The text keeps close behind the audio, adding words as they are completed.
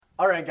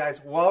All right, guys,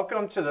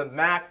 welcome to the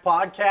Mac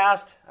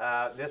Podcast.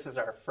 This is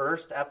our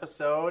first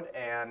episode,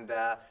 and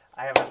I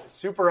have a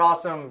super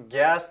awesome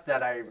guest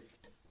that I'm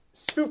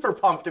super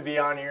pumped to be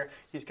on here.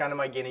 He's kind of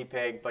my guinea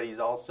pig, but he's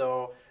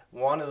also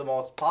one of the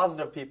most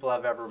positive people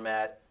I've ever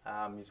met.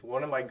 He's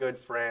one of my good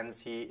friends.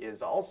 He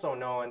is also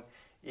known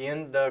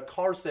in the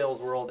car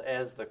sales world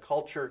as the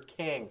Culture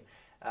King.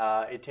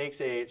 It takes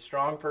a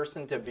strong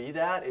person to be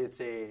that. It's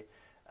a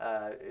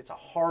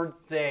hard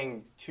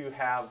thing to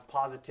have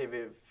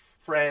positive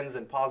friends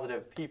and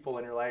positive people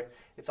in your life.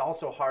 It's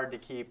also hard to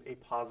keep a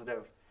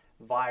positive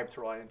vibe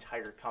throughout an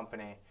entire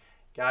company.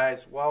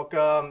 Guys,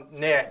 welcome,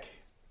 Nick.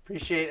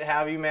 Appreciate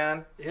having you,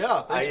 man.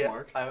 Yeah, thanks,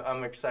 Mark.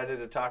 I'm excited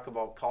to talk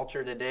about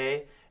culture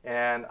today,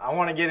 and I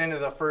want to get into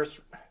the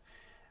first.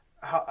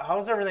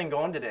 How's everything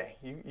going today?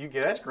 You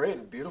good? It's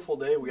great. Beautiful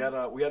day. We had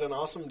an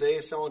awesome day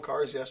selling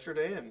cars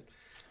yesterday, and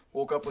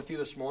woke up with you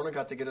this morning.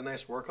 Got to get a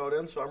nice workout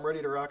in, so I'm ready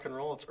to rock and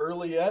roll. It's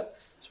early yet,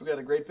 so we got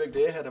a great big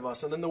day ahead of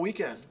us, and then the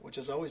weekend, which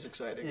is always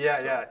exciting.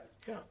 Yeah.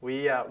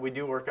 We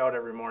do work out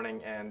every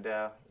morning, and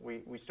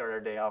we start our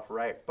day off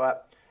right.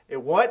 But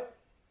what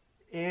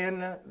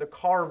in the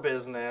car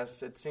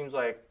business, it seems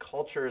like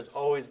culture is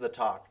always the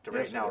talk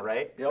right now,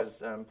 right? Yep.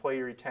 Because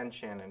employee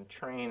retention and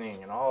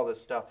training and all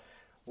this stuff.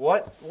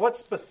 What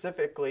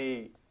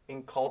specifically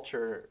in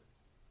culture,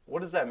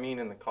 what does that mean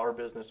in the car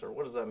business, or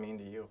what does that mean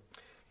to you?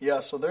 Yeah,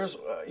 so there's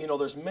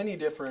many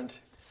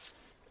different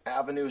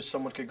avenues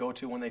someone could go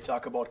to when they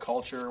talk about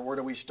culture. Where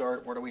do we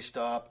start? Where do we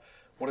stop?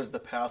 What does the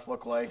path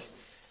look like?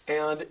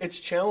 And it's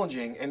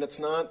challenging, and it's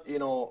not, a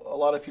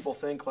lot of people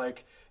think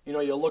like,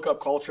 you look up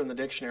culture in the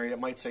dictionary,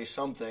 it might say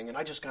something, and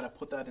I just got to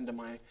put that into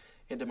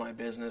my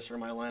business or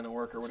my line of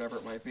work or whatever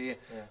it might be. Yeah.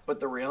 But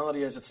the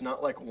reality is it's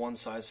not like one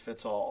size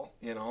fits all,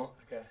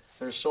 Okay.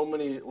 There's so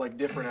many like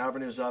different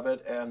avenues of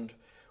it, and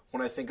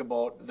when I think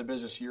about the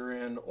business you're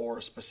in, or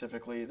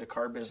specifically the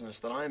car business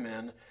that I'm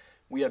in,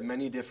 we have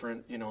many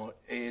different,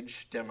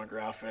 age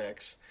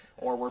demographics,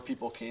 or where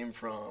people came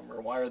from,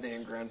 or why are they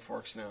in Grand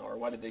Forks now, or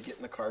why did they get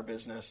in the car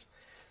business.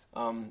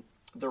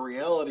 The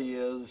reality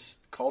is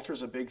culture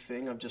is a big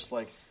thing of just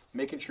like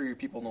making sure your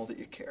people know that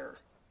you care.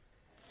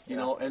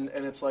 And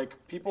it's like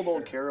people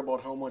don't care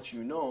about how much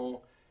you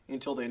know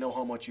until they know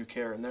how much you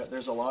care. And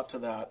there's a lot to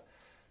that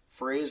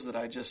phrase that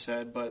I just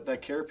said, but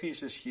that care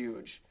piece is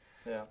huge.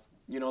 Yeah.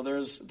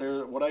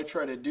 What I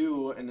try to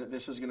do, and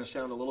this is going to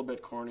sound a little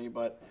bit corny,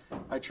 but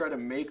I try to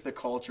make the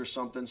culture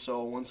something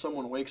so when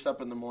someone wakes up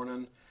in the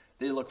morning,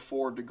 they look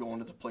forward to going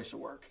to the place of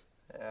work.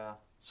 Yeah.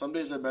 Some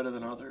days are better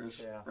than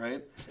others,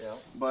 right? Yeah.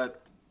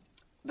 But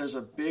there's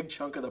a big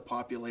chunk of the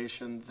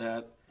population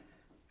that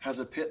has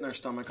a pit in their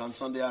stomach on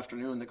Sunday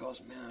afternoon that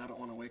goes, man, I don't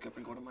want to wake up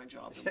and go to my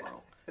job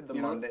tomorrow.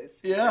 Mondays.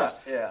 Yeah.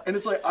 Yeah. And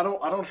it's like, I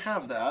don't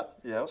have that.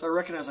 Yep. So I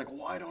recognize, like,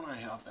 why don't I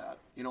have that?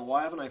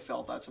 Why haven't I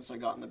felt that since I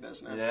got in the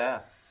business?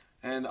 Yeah.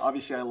 And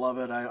obviously I love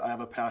it. I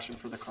have a passion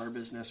for the car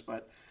business,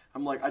 but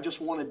I'm like, I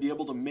just want to be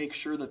able to make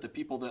sure that the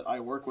people that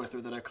I work with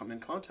or that I come in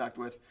contact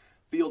with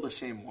feel the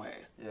same way.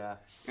 Yeah.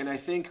 And I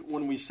think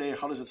when we say,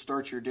 how does it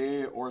start your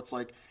day? Or it's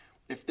like,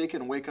 if they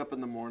can wake up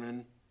in the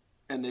morning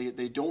and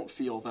they don't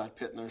feel that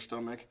pit in their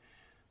stomach,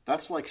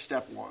 that's like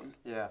step one.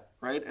 Yeah.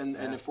 Right? And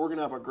if we're going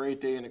to have a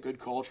great day and a good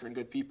culture and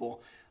good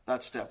people,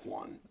 that's step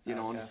one.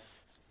 And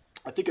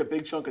I think a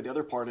big chunk of the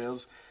other part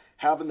is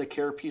having the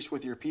care piece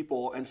with your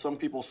people. And some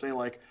people say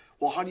like,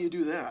 well, how do you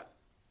do that?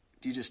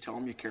 Do you just tell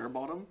them you care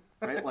about them?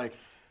 Right? Like,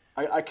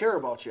 I care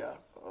about you.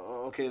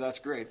 Okay, that's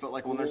great. But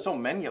like, well, there's so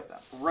many of them.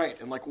 Right.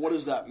 And like, what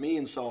does that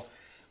mean? So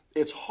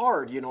it's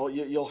hard,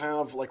 you'll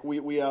have, like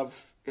we have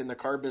in the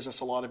car business,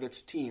 a lot of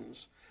it's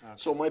teams. Okay.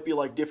 So it might be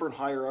like different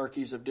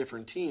hierarchies of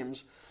different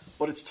teams,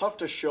 but it's tough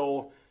to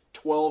show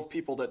 12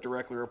 people that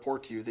directly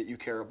report to you that you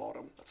care about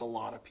them. That's a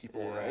lot of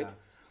people, right?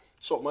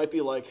 So it might be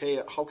like, hey,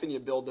 how can you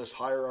build this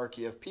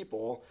hierarchy of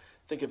people?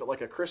 Think of it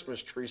like a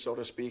Christmas tree, so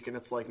to speak, and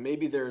it's like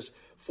maybe there's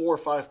 4 or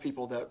 5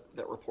 people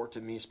that report to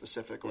me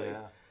specifically.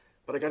 Yeah.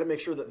 But I got to make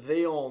sure that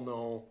they all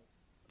know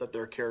that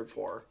they're cared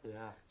for. Yeah.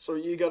 So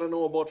you got to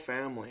know about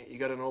family. You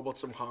got to know about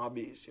some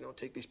hobbies.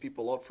 Take these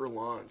people out for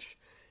lunch.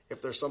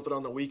 If there's something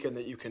on the weekend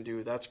that you can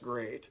do, that's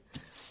great.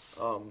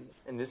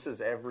 And this is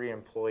every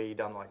employee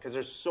down the line, because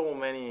there's so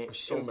many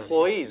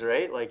employees,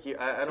 right? Like,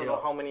 I don't know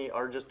how many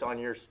are just on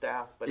your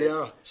staff, but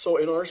So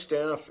in our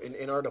staff,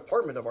 in our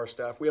department of our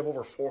staff, we have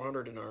over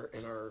 400 in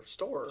our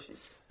store. Jeez.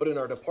 But in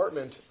our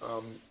department,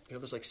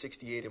 there's like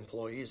 68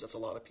 employees. That's a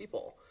lot of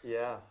people.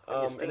 Yeah,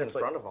 and you stay in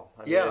front of them.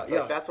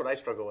 Like, that's what I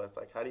struggle with.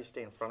 Like, how do you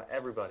stay in front of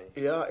everybody?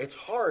 Yeah, it's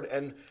hard,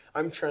 and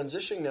I'm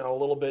transitioning now a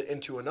little bit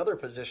into another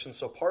position.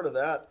 So part of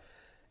that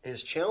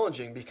is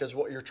challenging because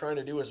what you're trying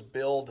to do is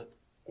build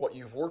what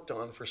you've worked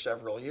on for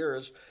several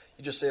years.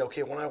 You just say,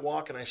 okay, when I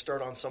walk and I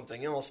start on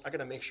something else, I got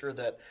to make sure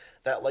that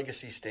that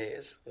legacy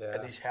stays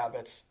and these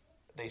habits,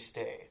 they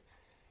stay.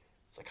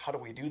 It's like, how do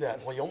we do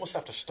that? Well, you almost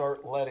have to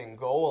start letting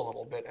go a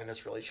little bit, and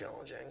it's really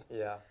challenging.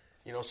 Yeah.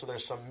 So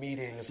there's some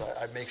meetings.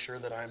 I make sure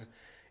that I'm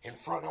in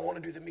front. I want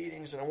to do the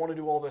meetings, and I want to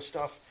do all this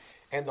stuff.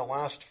 And the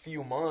last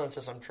few months,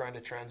 as I'm trying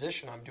to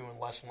transition, I'm doing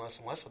less and less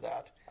and less of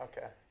that.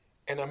 Okay.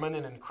 And I'm in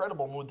an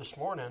incredible mood this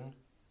morning,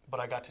 but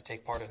I got to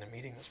take part in a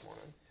meeting this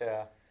morning.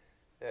 Yeah.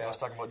 I was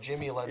talking about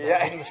Jimmy led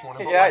that meeting this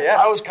morning. But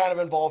I was kind of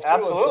involved too.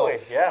 Absolutely,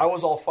 and so I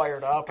was all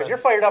fired up. Because you're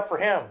fired up for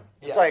him.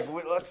 Yes. It's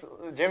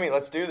like, Jimmy,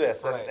 let's do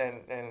this. Right.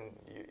 And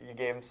you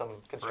gave him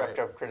some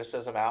constructive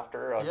criticism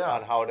after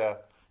on how to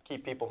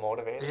keep people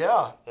motivated.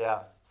 Yeah. Yeah.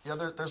 Yeah,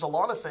 there's a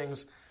lot of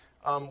things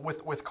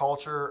with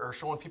culture or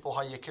showing people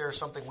how you care or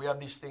something. We have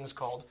these things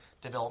called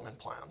development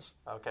plans.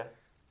 Okay.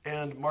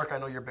 And Mark, I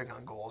know you're big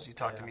on goals. You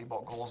talk to me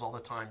about goals all the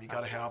time. You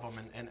got to have them,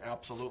 and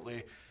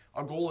absolutely.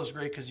 A goal is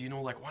great because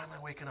like, why am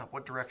I waking up?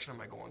 What direction am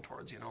I going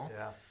towards,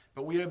 Yeah.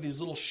 But we have these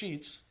little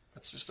sheets.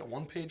 It's just a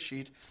one-page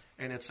sheet,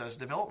 and it says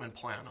development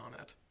plan on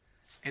it.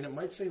 And it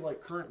might say,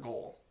 like, current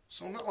goal.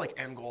 So not like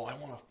end goal.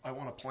 I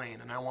want a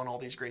plane, and I want all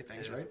these great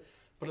things, right?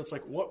 But it's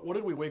like, what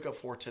did we wake up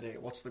for today?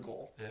 What's the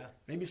goal? Yeah.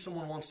 Maybe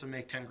someone wants to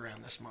make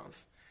 $10,000 this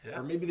month. Yeah.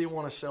 Or maybe they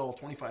want to sell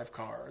 25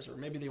 cars, or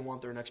maybe they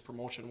want their next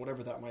promotion,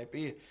 whatever that might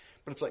be.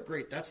 But it's like,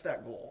 great, that's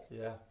that goal.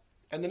 Yeah.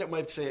 And then it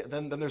might say,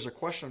 then there's a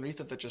question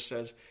underneath it that just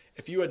says,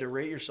 if you had to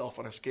rate yourself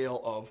on a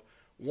scale of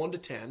 1 to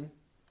 10,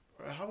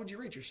 how would you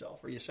rate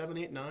yourself? Are you 7,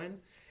 8, 9?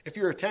 If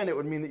you're a 10, it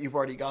would mean that you've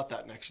already got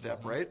that next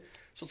step, right?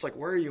 So it's like,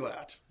 where are you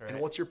at? Right. And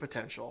what's your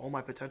potential? Oh,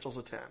 my potential's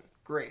a 10.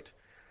 Great.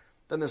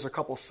 Then there's a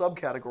couple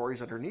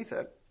subcategories underneath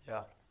it.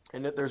 Yeah.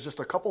 And there's just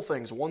a couple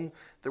things. One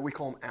that we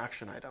call them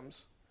action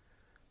items.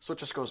 So it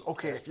just goes,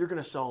 okay, if you're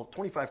going to sell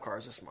 25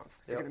 cars this month,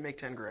 if you're going to make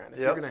 $10,000, if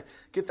you're going to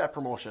get that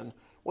promotion,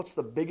 what's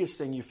the biggest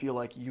thing you feel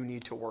like you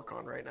need to work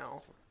on right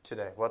now?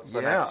 Today. What's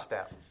the next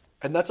step?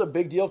 And that's a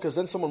big deal because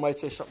then someone might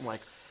say something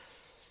like,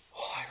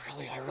 oh,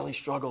 I really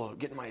struggle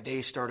getting my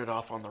day started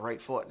off on the right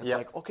foot. And it's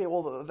like, okay,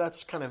 well,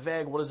 that's kind of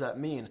vague. What does that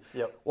mean?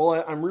 Yep.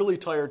 Well, I'm really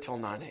tired till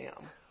 9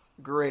 a.m.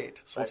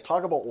 Great. So let's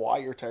talk about why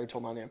you're tired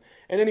till 9 a.m.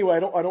 And anyway, I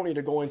don't need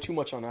to go in too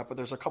much on that, but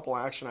there's a couple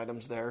action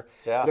items there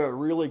that are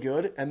really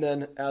good. And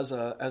then as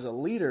a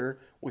leader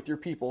with your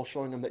people,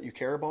 showing them that you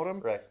care about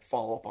them,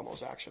 follow up on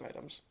those action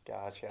items.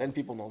 Gotcha. And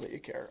people know that you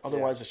care.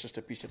 Otherwise, it's just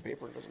a piece of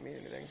paper. It doesn't mean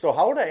anything. So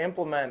how would I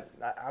implement,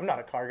 I'm not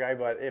a car guy,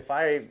 but if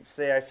I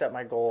say I set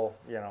my goal,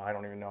 I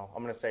don't even know,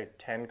 I'm going to say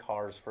 10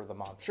 cars for the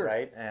month,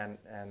 right? And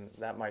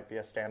that might be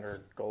a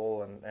standard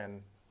goal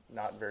and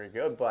not very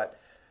good, but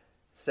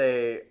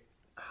say,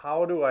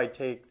 how do I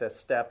take the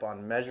step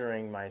on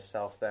measuring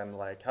myself then?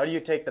 Like, how do you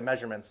take the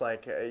measurements?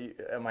 Like,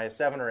 am I a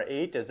 7 or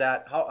 8? Is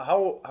that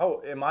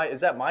how am I?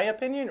 Is that my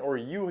opinion, or are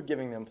you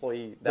giving the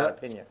employee that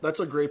opinion? That's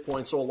a great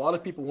point. So a lot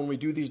of people, when we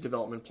do these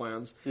development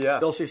plans,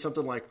 they'll say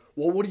something like,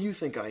 "Well, what do you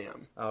think I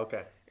am?" Oh,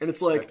 okay. And it's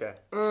like,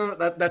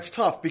 that's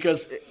tough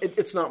because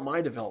it's not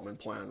my development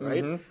plan,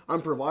 right? Mm-hmm.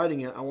 I'm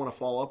providing it. I want to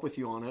follow up with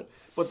you on it.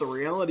 But the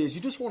reality is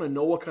you just want to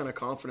know what kind of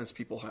confidence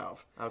people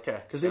have. Okay.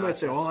 Because they might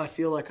say, I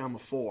feel like I'm a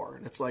 4.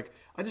 And it's like,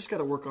 I just got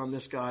to work on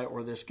this guy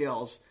or this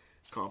gal's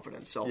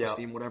confidence,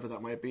 self-esteem, whatever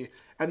that might be.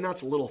 And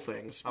that's little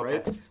things,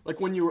 right?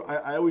 Like when you were,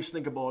 I always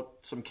think about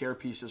some care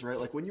pieces, right?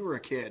 Like when you were a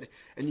kid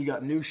and you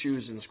got new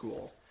shoes in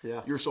school.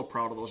 Yeah. You were so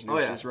proud of those new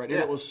shoes, right? And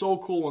it was so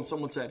cool when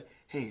someone said,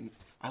 hey,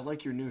 I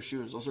like your new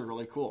shoes. Those are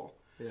really cool.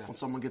 Yeah. When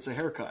someone gets a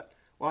haircut,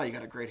 wow, you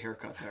got a great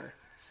haircut there.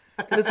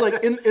 And it's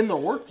like in the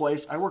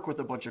workplace, I work with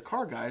a bunch of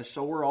car guys,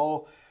 so we're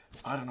all,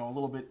 I don't know, a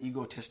little bit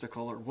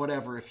egotistical or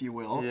whatever, if you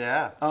will.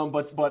 Yeah.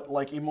 But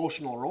like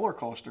emotional roller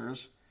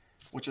coasters,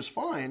 which is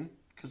fine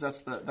because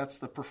that's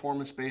the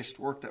performance-based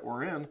work that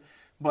we're in.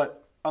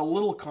 But a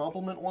little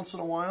compliment once in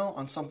a while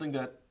on something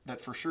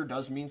that for sure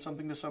does mean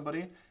something to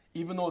somebody,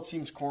 even though it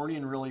seems corny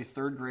and really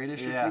third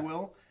grade-ish, if you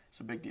will. It's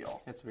a big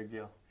deal. It's a big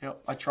deal.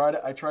 Yep. I try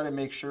to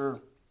make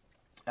sure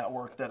at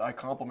work that I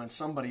compliment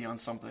somebody on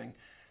something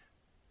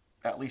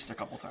at least a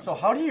couple times. So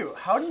how do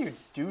you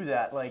do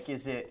that? Like,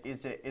 is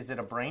it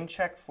a brain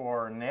check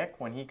for Nick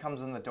when he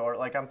comes in the door?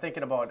 Like, I'm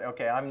thinking about,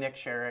 okay, I'm Nick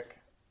Shirek.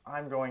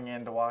 I'm going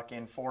in to walk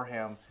in for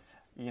him.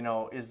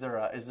 Is there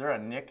a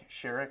Nick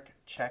Shirek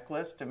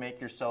checklist to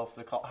make yourself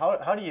the call?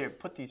 How do you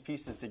put these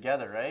pieces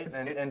together, right?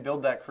 And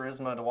build that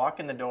charisma to walk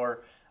in the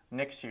door.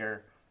 Nick's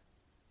here.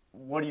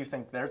 What do you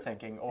think they're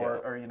thinking,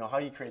 or how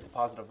do you create the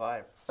positive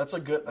vibe? That's a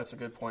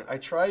good point. I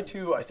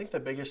think the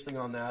biggest thing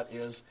on that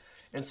is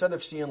instead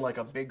of seeing like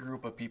a big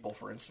group of people,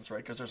 for instance, right?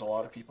 Because there's a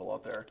lot of people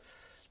out there.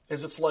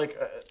 It's like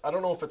I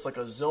don't know if it's like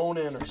a zone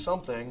in or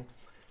something,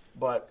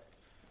 but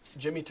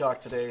Jimmy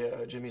talked today.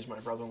 Jimmy's my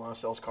brother-in-law,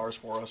 sells cars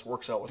for us,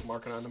 works out with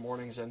Mark and I in the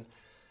mornings, and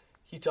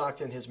he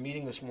talked in his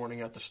meeting this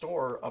morning at the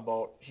store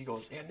about. He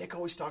goes, "Yeah, Nick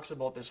always talks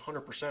about this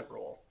 100%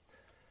 rule,"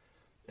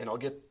 and I'll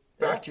get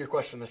back to your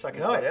question in a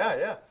second. No,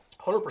 yeah.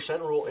 100%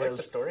 rule is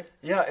the story.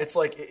 Yeah, it's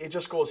like it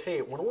just goes,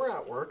 hey, when we're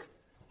at work,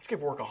 let's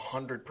give work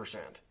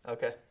 100%.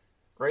 Okay.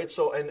 Right?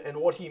 So and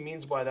what he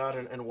means by that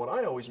and what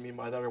I always mean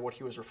by that or what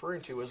he was referring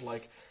to is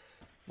like,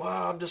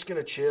 well, I'm just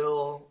gonna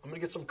chill, I'm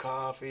gonna get some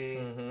coffee,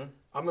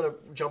 I'm gonna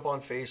jump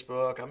on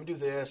Facebook, I'm gonna do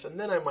this, and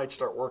then I might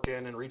start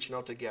working and reaching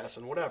out to guests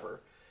and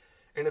whatever.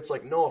 And it's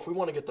like, no, if we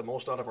want to get the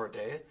most out of our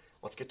day,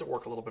 let's get to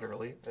work a little bit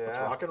early. Yeah. Let's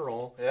rock and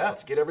roll. Yeah.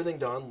 Let's get everything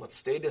done. Let's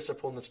stay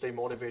disciplined. Let's stay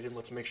motivated.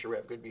 Let's make sure we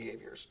have good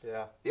behaviors.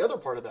 Yeah. The other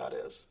part of that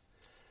is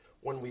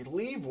When we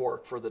leave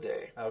work for the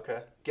day,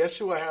 Okay. guess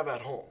who I have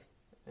at home?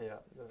 Yeah.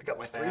 I got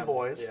my three Family.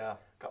 boys, Yeah.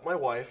 got my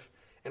wife,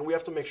 and we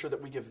have to make sure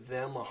that we give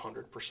them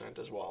 100%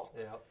 as well.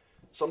 Yeah.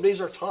 Some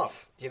days are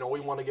tough. You know,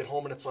 we want to get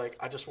home and it's like,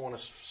 I just want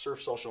to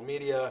surf social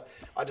media.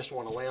 I just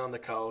want to lay on the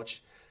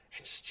couch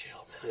and just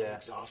chill, man. Yeah. I'm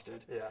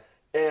exhausted. Yeah.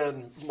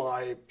 And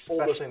my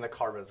Especially oldest, in the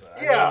car business.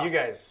 Yeah. I mean, you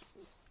guys,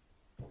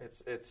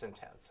 it's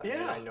intense. I mean,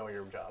 Yeah. I know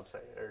your job.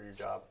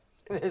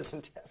 It is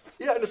intense.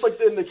 yeah, and it's like,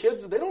 and the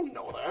kids, they don't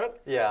know that.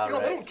 Yeah, you know,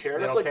 right. They don't care.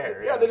 They And don't it's like,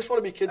 care, yeah, they just want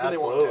to be kids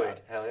Absolutely. and they want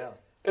dad. Hell yeah.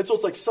 And so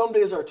it's like some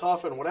days are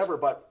tough and whatever,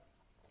 but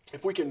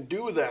if we can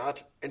do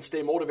that and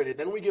stay motivated,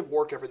 then we give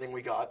work everything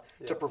we got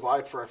to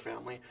provide for our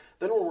family.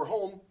 Then when we're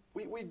home,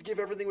 we give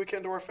everything we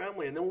can to our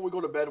family. And then when we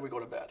go to bed, we go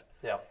to bed.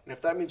 Yeah. And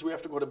if that means we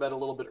have to go to bed a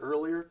little bit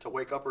earlier to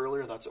wake up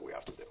earlier, that's what we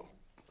have to do.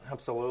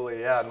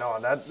 Absolutely, yeah. No,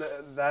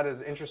 that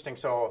is interesting.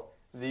 So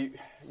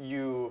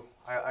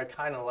I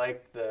kind of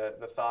like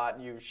the thought.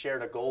 You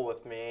shared a goal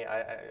with me.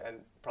 And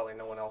probably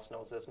no one else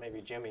knows this.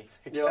 Maybe Jimmy.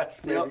 I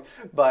guess, maybe. Yep.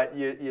 But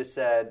you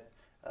said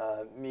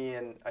me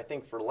and I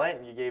think for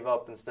Lent you gave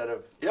up instead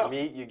of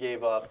meat. You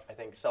gave up I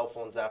think cell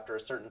phones after a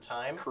certain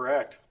time.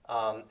 Correct.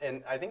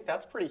 And I think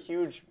that's pretty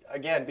huge.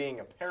 Again, being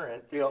a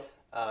parent, Yep.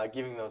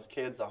 Giving those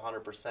kids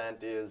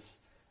 100% is.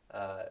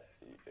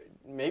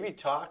 Maybe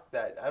talk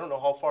that. I don't know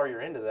how far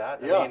you're into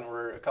that. Yeah. I mean,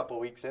 we're a couple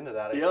of weeks into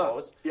that, I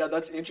suppose. Yeah,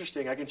 that's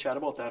interesting. I can chat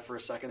about that for a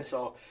second.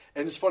 So,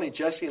 and it's funny,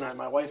 Jesse and I,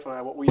 my wife and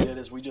I, what we did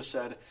is we just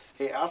said,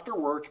 hey, after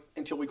work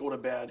until we go to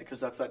bed, because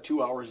that's that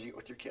 2 hours you eat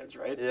with your kids,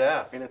 right?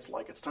 Yeah. And it's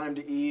like, it's time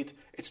to eat,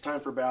 it's time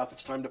for bath,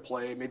 it's time to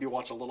play, maybe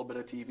watch a little bit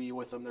of TV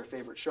with them, their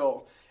favorite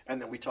show,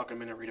 and then we tuck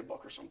them in and read a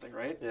book or something,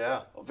 right?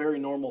 Yeah. A very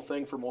normal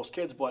thing for most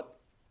kids, but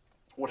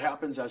what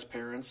happens as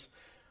parents,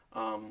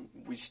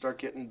 we start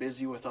getting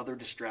busy with other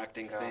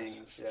distracting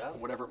things,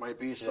 whatever it might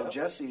be. So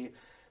Jessie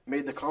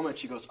made the comment,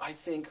 she goes, I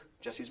think,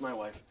 Jessie's my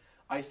wife,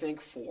 I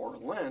think for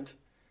Lent,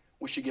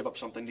 we should give up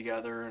something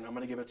together, and I'm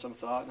going to give it some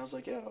thought. And I was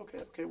like, yeah,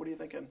 okay, what are you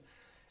thinking?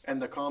 And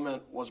the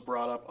comment was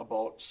brought up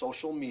about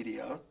social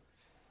media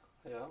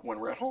when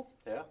we're at home.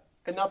 Yeah.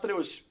 And not that it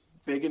was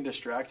big and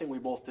distracting, we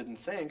both didn't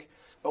think,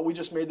 but we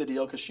just made the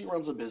deal because she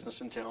runs a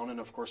business in town,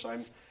 and of course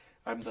I'm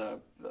the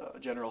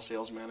general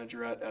sales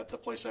manager at the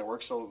place I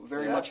work, so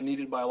very much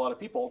needed by a lot of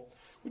people.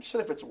 We just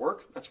said if it's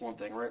work, that's one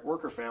thing, right?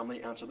 Work or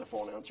family, answer the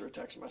phone, answer a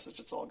text message,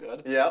 it's all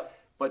good. Yeah.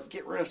 But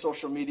get rid of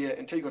social media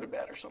until you go to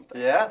bed or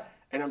something. Yeah.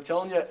 And I'm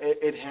telling you,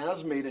 it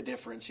has made a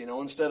difference. You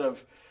know, instead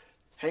of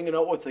hanging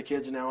out with the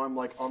kids now, I'm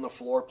like on the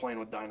floor playing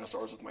with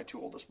dinosaurs with my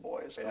two oldest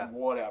boys or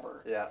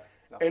whatever. Yeah.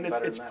 And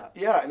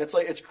it's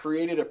like it's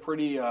created a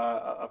pretty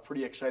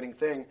exciting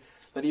thing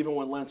that even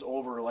when Lent's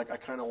over, like I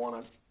kind of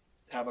want to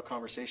have a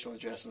conversation with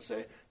Jess and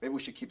say, maybe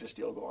we should keep this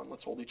deal going.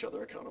 Let's hold each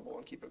other accountable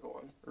and keep it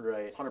going.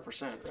 Right.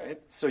 100%,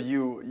 right? So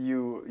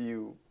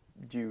you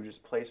do you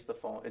just place the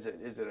phone? Is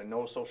it a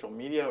no social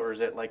media or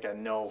is it like a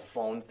no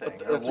phone thing?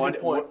 That's a good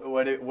point.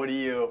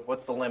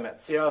 What's the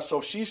limits? Yeah. So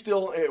we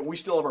still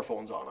have our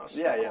phones on us,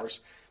 of course,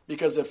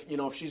 because if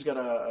she's got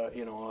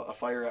a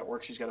fire at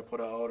work she's got to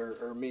put out,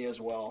 or me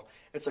as well.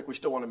 It's like we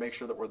still want to make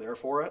sure that we're there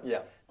for it. Yeah.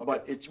 Okay.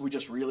 But we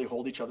just really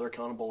hold each other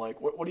accountable. Like,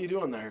 what are you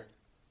doing there?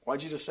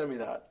 Why'd you just send me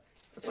that?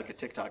 It's like a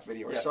TikTok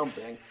video or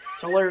something.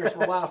 It's hilarious.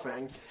 We're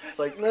laughing. It's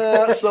like,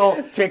 nah.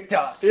 So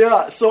TikTok.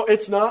 Yeah. So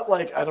it's not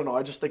like, I don't know.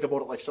 I just think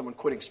about it like someone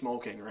quitting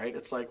smoking, right?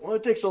 It's like, well,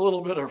 it takes a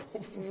little bit of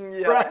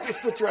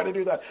practice to try to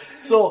do that.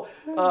 So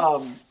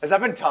has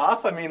that been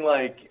tough? I mean,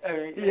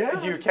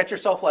 do you catch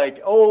yourself like,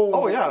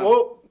 oh yeah,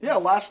 whoa. Yeah.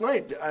 Last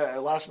night I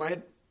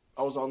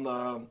was on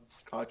the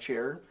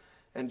chair,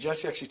 and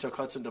Jessie actually took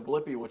Hudson to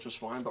Blippi, which was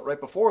fine. But right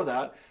before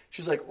that,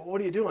 she's like, well,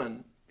 what are you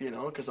doing?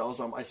 Because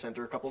I sent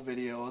her a couple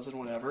videos and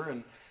whatever,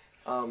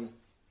 and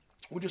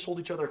we just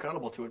hold each other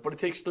accountable to it. But it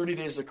takes 30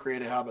 days to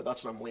create a habit.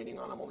 That's what I'm leaning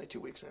on. I'm only 2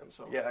 weeks in,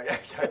 so Yeah.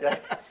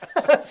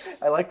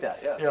 I like that.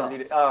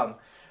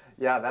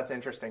 Yeah, that's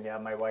interesting. Yeah,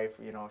 my wife,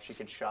 she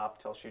could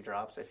shop till she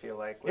drops. I feel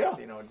like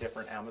with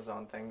different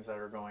Amazon things that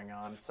are going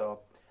on. So,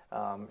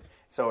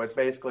 so it's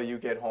basically you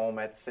get home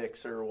at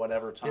 6 or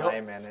whatever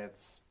time, and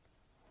it's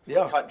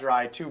cut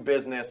dry to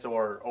business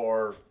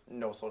or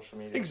no social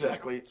media.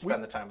 Exactly. Just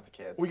spend the time with the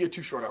kids. We get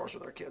 2 short hours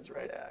with our kids,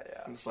 right?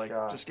 Yeah. And it's like,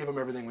 just give them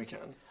everything we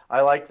can. I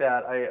like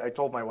that. I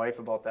told my wife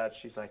about that.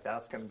 She's like,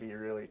 that's going to be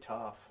really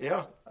tough.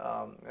 Yeah.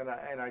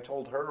 And I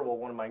told her, well,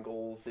 one of my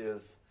goals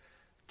is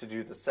to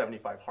do the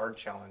 75 hard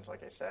challenge.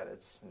 Like I said,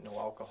 it's no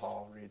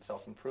alcohol, read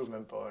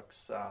self-improvement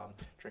books,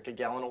 drink a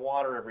gallon of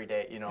water every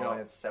day, and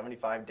it's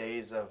 75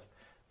 days of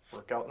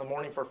work out in the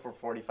morning for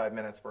 45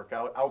 minutes, work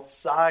out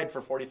outside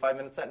for 45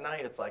 minutes at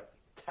night. It's like,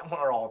 them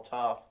are all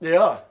tough.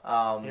 Yeah.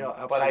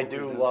 Absolutely. But I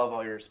do love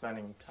how you're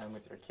spending time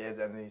with your kids,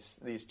 and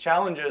these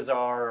challenges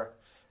are,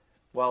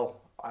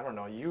 well, I don't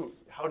know,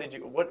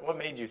 what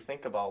made you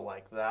think about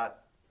like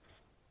that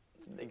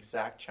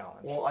exact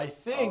challenge? Well, I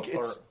think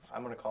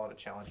I'm going to call it a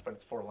challenge, but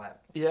it's for Lent.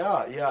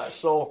 Yeah.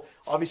 So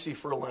obviously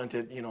for Lent,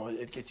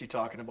 it gets you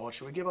talking about,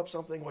 should we give up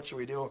something? What should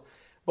we do?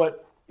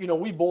 But,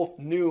 we both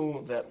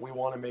knew that we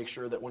want to make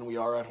sure that when we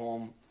are at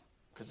home,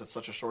 because it's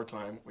such a short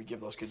time. We give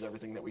those kids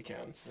everything that we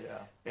can. Yeah.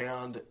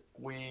 And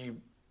we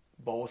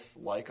both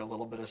like a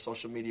little bit of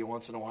social media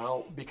once in a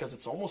while because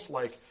it's almost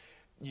like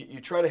you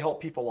try to help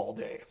people all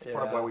day. It's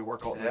part of why we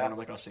work all day. And I'm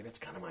like I was saying, it's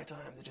kind of my time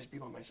to just be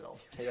by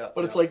myself. Yeah.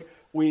 But it's like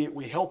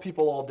we help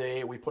people all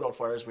day. We put out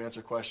fires, we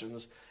answer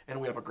questions,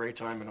 and we have a great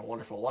time and a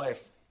wonderful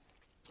life.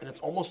 And it's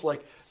almost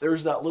like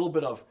there's that little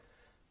bit of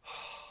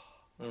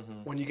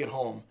when you get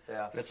home.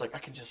 Yeah. And it's like I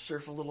can just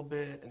surf a little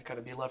bit and kind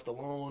of be left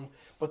alone.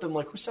 But then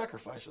like who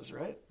sacrifices,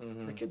 right?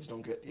 The kids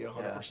don't get you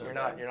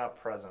 100%. You're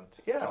not present.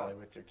 Yeah. Probably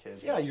with your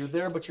kids. Yeah, you're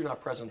there, but you're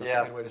not present. That's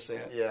a good way to say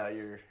it. Yeah,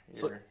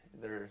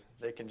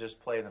 they can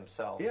just play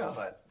themselves. Yeah.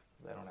 But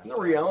they don't have. And the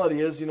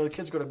reality is, the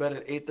kids go to bed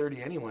at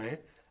 8:30 anyway.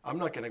 I'm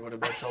not going to go to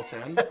bed till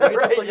 10. Right?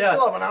 It's like you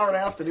still have an hour and a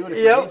half to do it if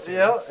you need to.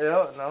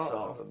 Yeah. No,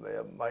 So.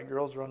 my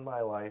girls run my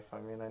life. I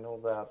mean, I know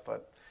that,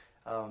 but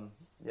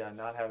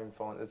not having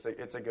phone.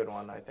 It's a good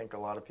one. I think a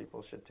lot of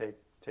people should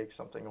take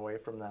something away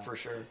from that. For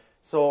sure.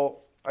 So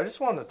I just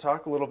wanted to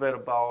talk a little bit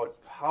about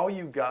how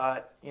you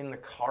got in the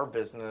car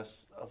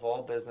business of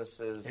all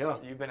businesses. Yeah.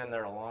 You've been in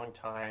there a long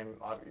time.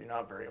 You're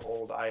not very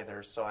old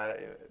either. So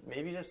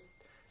maybe just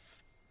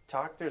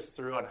talk us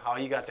through on how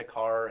you got to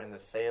car and the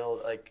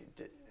sales. Like,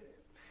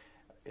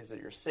 is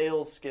it your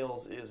sales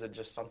skills? Is it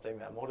just something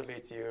that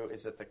motivates you?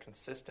 Is it the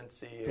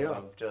consistency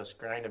of just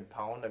grind and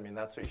pound? I mean,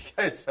 that's what you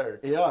guys are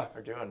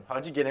doing.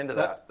 How'd you get into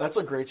that? That's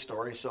a great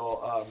story.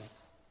 So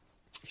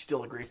he's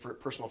still a great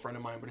personal friend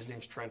of mine, but his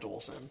name's Trent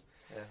Olson.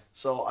 Yeah.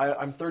 So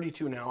I'm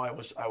 32 now. I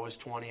was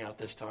 20 at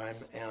this time,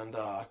 and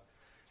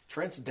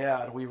Trent's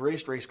dad. We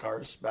raced race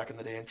cars back in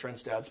the day, and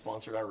Trent's dad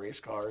sponsored our race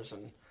cars,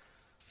 and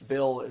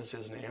Bill is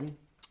his name,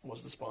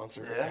 was the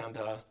sponsor, and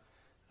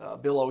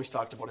Bill always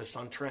talked about his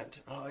son Trent.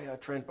 Oh yeah,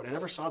 Trent, but I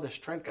never saw this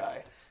Trent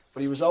guy.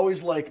 But he was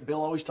always like,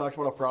 Bill always talked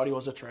about how proud he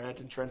was of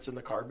Trent, and Trent's in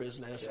the car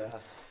business, and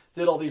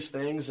did all these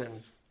things,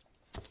 and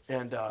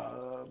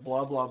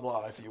blah, blah,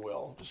 blah, if you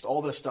will. Just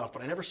all this stuff.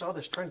 But I never saw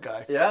this Trent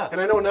guy. Yeah.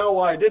 And I know now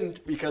why I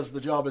didn't, because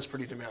the job is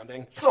pretty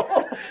demanding. So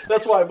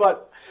that's why.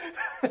 But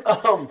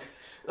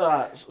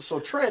so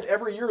Trent,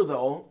 every year,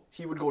 though,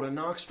 he would go to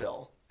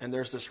Knoxville. And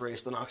there's this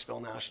race, the Knoxville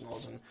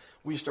Nationals. And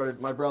we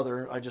started, my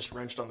brother, I just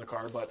wrenched on the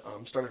car, but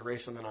started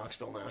racing the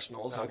Knoxville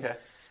Nationals. Okay. And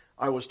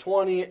I was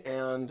 20,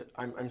 and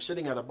I'm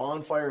sitting at a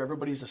bonfire.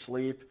 Everybody's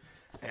asleep.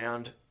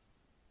 And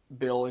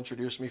Bill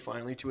introduced me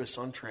finally to his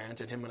son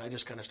Trent, and him and I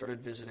just kind of started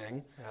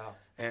visiting. Yeah.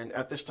 And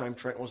at this time,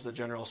 Trent was the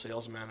general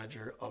sales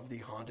manager of the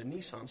Honda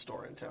Nissan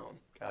store in town.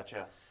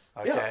 Gotcha.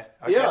 Okay. Okay.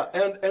 Yeah,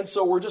 and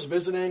so we're just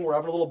visiting, we're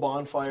having a little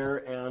bonfire,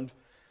 and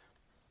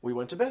we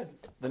went to bed.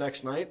 The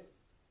next night,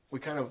 we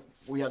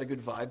had a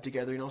good vibe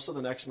together, so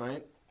the next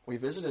night, we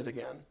visited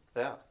again.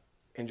 Yeah.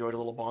 Enjoyed a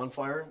little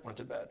bonfire, went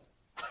to bed.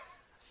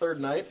 Third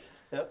night,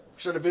 Yep.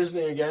 started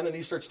visiting again, and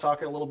he starts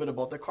talking a little bit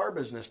about the car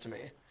business to me.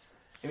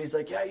 And he's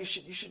like, "Yeah, you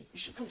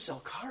should come sell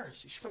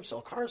cars. You should come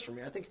sell cars for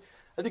me. I think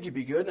you'd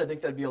be good, and I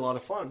think that'd be a lot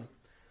of fun."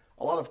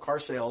 A lot of car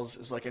sales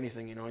is like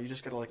anything, you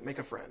just gotta make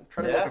a friend.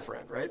 Try to make a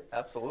friend, right?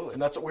 Absolutely.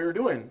 And that's what we were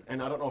doing.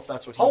 And I don't know if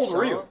that's what he How saw. old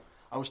were you?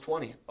 I was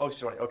 20. Oh, she's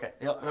 20. Okay.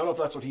 Yeah, I don't know if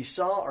that's what he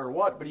saw or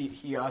what, but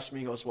he asked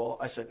me. He goes, "Well,"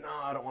 I said, "No,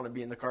 I don't want to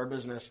be in the car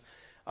business.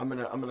 I'm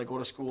gonna go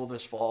to school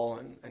this fall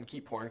and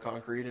keep pouring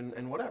concrete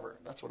and whatever."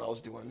 That's what I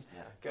was doing.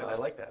 Yeah, good. I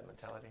like that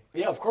mentality.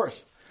 Yeah, of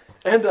course.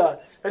 And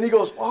he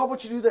goes, "Well, how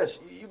about you do this?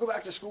 You go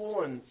back to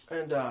school and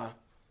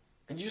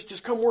you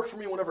just come work for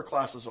me whenever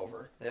class is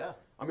over." Yeah.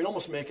 I mean,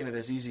 almost making it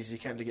as easy as he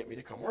can to get me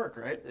to come work,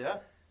 right? Yeah.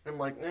 And I'm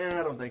like, "Nah,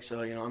 I don't think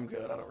so. I'm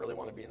good. I don't really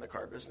want to be in the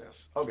car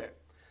business." Okay.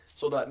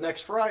 So that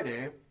next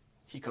Friday,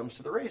 he comes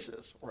to the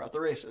races. We're at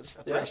the races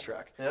at the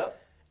racetrack. Yeah.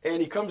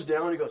 And he comes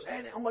down and he goes,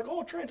 "Hey," I'm like,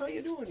 "Oh, Trent, how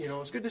you doing?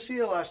 It's good to see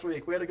you last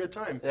week. We had a good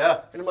time."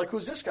 Yeah. And I'm like,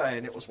 "Who's this guy?"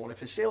 And it was one of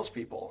his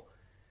salespeople.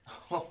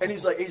 And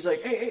he's like,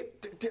 "Hey,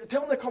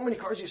 tell him how many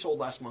cars you sold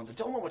last month, and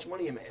tell him how much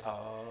money you made."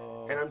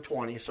 Oh. And I'm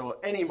 20, so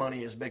any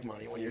money is big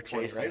money when you're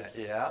 20, right?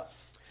 Yeah.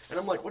 And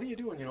I'm like, "What are you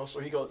doing?" So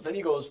he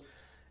goes,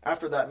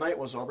 after that night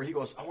was over, he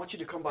goes, "I want you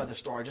to come by the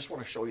store. I just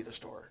want to show you the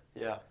store."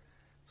 Yeah.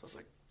 So I was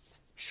like,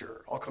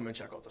 "Sure, I'll come and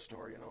check out the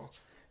store."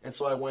 And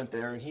so I went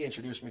there, and he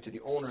introduced me to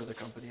the owner of the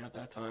company at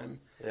that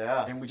time.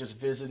 Yeah. And we just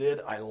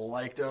visited. I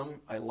liked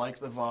him. I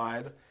liked the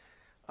vibe.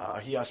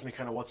 He asked me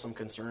kind of what some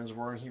concerns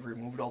were, and he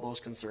removed all those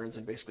concerns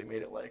and basically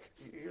made it like,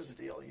 "Here's the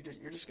deal.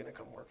 You're just going to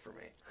come work for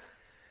me."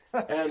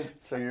 And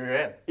So you're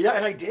in. yeah,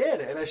 and I did.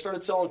 And I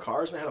started selling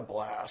cars, and I had a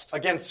blast.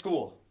 Against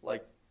school.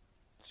 Like,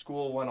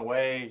 school went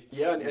away.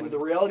 Yeah, and the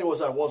reality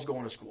was I was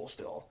going to school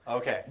still.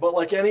 Okay. But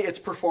like it's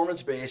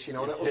performance-based, and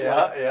that was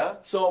Yeah.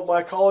 So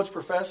my college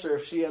professor,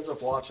 if she ends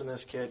up watching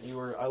this, kid,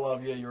 I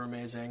love you, you're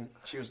amazing.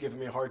 She was giving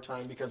me a hard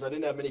time because I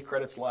didn't have many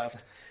credits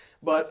left.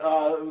 But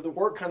the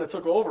work kind of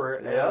took over,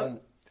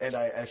 and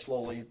I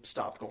slowly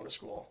stopped going to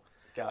school.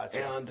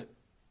 Gotcha. And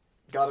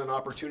got an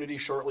opportunity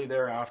shortly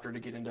thereafter to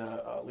get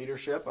into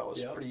leadership. I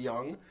was pretty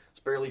young. I was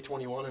barely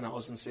 21, and I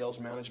was in sales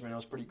management. I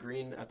was pretty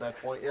green at that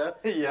point yet.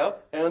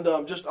 Yep.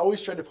 And just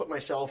always tried to put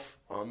myself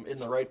in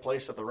the right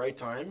place at the right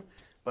time,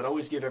 but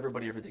always give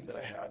everybody everything that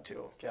I had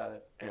to. Got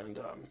it. And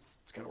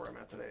it's kind of where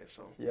I'm at today.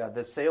 So yeah,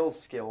 the sales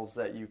skills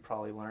that you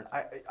probably learned.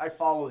 I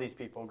follow these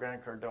people: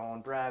 Grant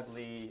Cardone, Brad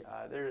Lee.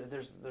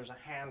 There's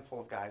a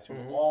handful of guys who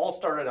all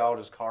started out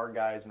as car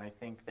guys, and I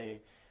think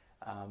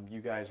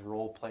you guys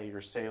role play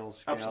your sales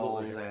skills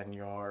Absolutely. and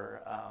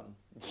your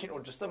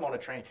just the amount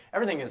of training.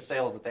 Everything is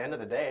sales at the end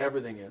of the day.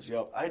 everything is.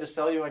 Yep. I had to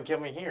sell you and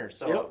get me here,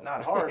 so Yep.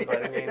 not hard,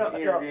 but I mean,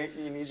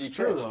 you need It's these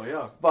true tricks. though.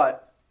 Yeah.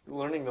 But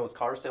learning those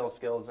car sales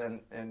skills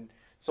and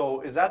so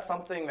is that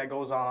something that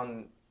goes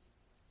on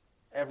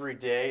every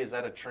day? Is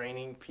that a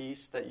training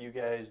piece that you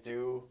guys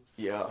do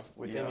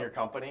within your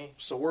company?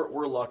 So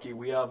we're lucky.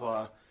 We have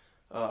a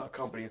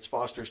company. It's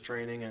Foster's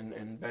Training,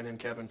 and Ben and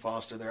Kevin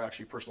Foster. They're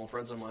actually personal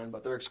friends of mine,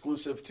 but they're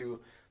exclusive to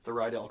the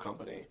Rydell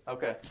company.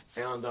 Okay.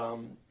 And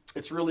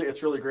it's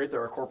really great.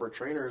 They're our corporate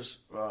trainers.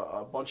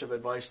 A bunch of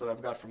advice that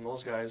I've got from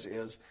those guys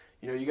is,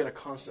 you got to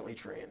constantly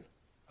train.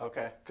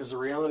 Okay. Because the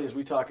reality is,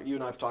 you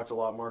and I have talked a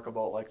lot, Mark,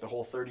 about like the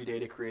whole 30-day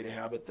to create a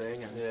habit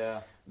thing.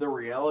 And the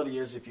reality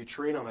is, if you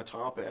train on a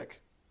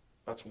topic,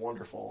 that's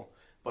wonderful.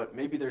 But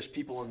maybe there's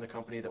people in the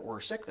company that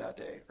were sick that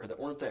day or that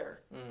weren't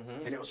there.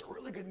 Mm-hmm. And it was a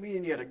really good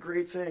meeting. You had a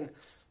great thing.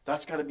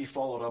 That's got to be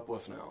followed up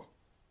with now.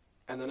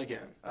 And then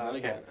again, and then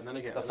again, and then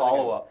again. The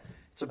follow-up.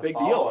 It's a big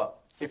deal.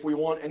 If we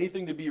want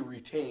anything to be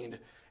retained,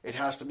 it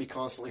has to be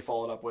constantly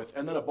followed up with.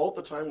 And then about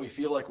the time we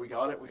feel like we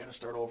got it, we got to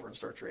start over and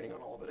start training on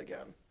all of it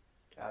again.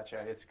 Gotcha.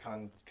 It's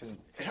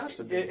it has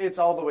to be. It's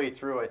all the way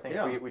through. I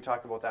think we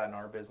talk about that in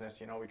our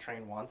business. We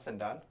train once and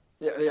done.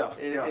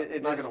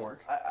 It's not going to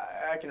work.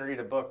 I can read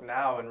a book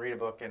now and read a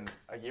book in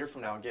a year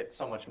from now and get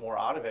so much more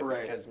out of it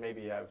because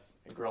maybe I've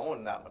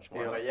grown that much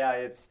more. Yeah.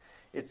 But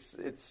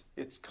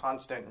it's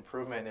constant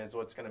improvement is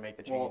what's going to make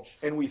the change. Well,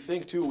 and we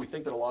think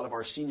that a lot of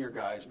our senior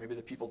guys, maybe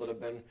the people that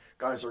have been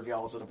guys or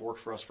gals that have worked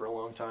for us for a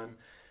long time,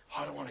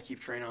 I don't want to keep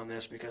training on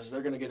this because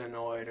they're going to get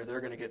annoyed or they're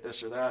going to get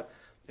this or that.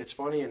 It's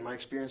funny, in my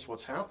experience,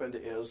 what's happened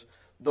is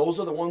those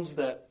are the ones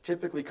that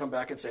typically come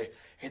back and say,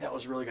 hey, that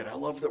was really good. I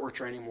love that we're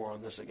training more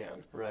on this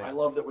again. Right. I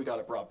love that we got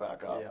it brought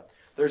back up. Yeah.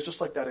 There's just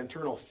like that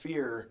internal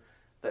fear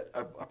that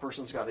a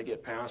person's got to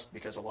get past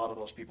because a lot of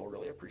those people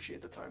really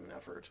appreciate the time and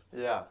effort.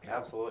 Yeah,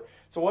 absolutely.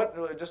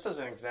 So just as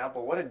an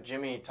example, what did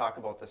Jimmy talk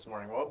about this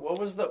morning? What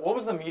was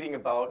the meeting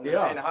about?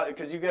 And how,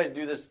 because you guys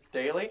do this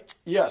daily?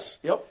 Yes,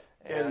 yep.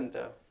 And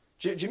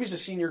Jimmy's a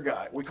senior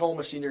guy. We call him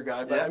a senior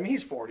guy, but I mean,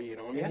 he's 40,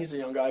 he's a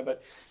young guy,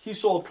 but he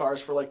sold cars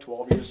for like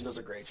 12 years and does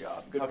a great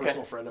job. Good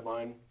personal friend of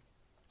mine,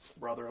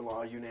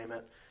 brother-in-law, you name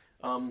it.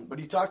 But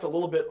he talked a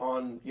little bit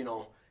on,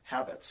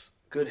 habits,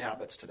 good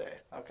habits today.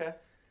 Okay.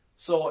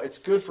 So it's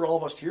good for all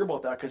of us to hear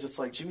about that because it's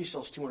like Jimmy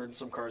sells 200 and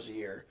some cars a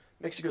year,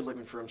 makes a good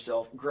living for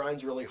himself,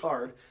 grinds really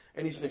hard,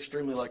 and he's an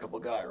extremely likable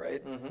guy,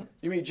 right? Mm-hmm.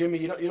 You meet Jimmy,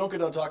 you don't get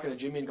done talking to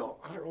Jimmy and go,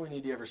 I don't really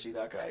need to ever see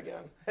that guy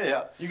again.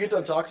 Yeah. You get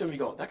done talking to him, you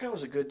go, that guy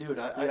was a good dude.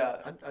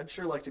 I'd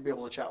sure like to be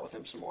able to chat with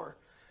him some more.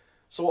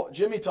 So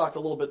Jimmy talked a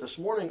little bit this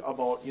morning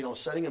about,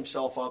 setting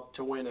himself up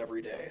to win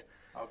every day.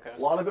 Okay. A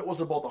lot of it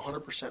was about the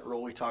 100%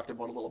 rule we talked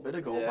about a little bit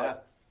ago,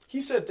 but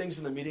he said things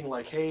in the meeting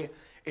like, hey,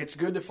 it's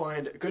good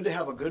to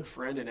have a good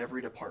friend in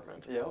every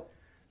department. Yep.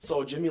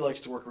 So Jimmy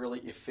likes to work really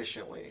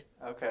efficiently.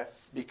 Okay.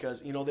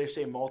 Because, they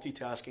say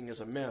multitasking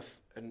is a myth,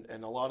 and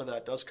a lot of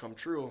that does come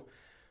true.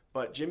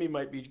 But Jimmy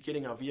might be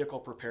getting a vehicle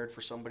prepared for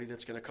somebody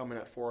that's going to come in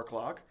at 4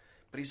 o'clock,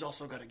 but he's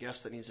also got a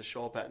guest that needs to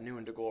show up at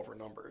noon to go over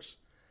numbers.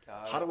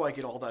 How do I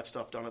get all that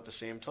stuff done at the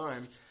same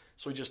time?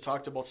 So we just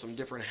talked about some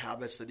different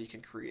habits that he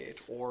can create.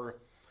 Or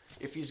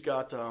if he's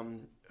got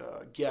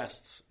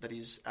guests that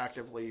he's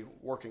actively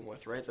working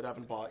with, right, that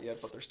haven't bought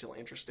yet, but they're still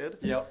interested.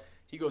 Yep.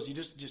 He goes,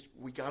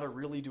 we got to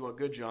really do a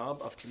good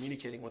job of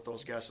communicating with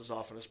those guests as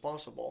often as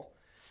possible.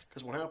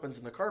 Because what happens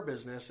in the car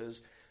business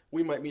is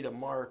we might meet a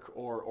Mark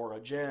or a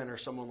Jen or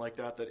someone like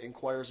that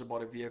inquires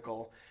about a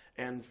vehicle,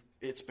 and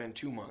it's been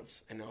 2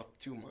 months, and now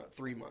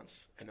 3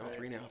 months, and now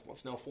 3.5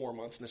 months, now 4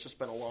 months, and it's just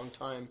been a long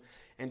time.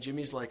 And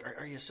Jimmy's like,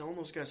 are you selling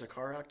those guys a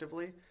car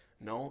actively?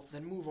 No?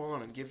 Then move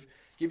on and give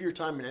your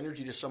time and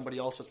energy to somebody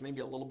else that's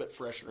maybe a little bit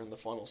fresher in the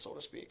funnel, so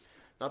to speak.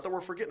 Not that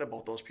we're forgetting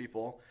about those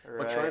people,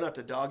 but try not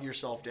to dog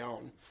yourself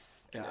down.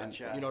 And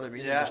you know what I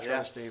mean? Yeah, just try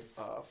to stay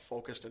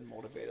focused and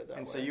motivated that way.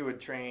 And so you would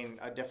train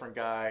a different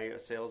guy, a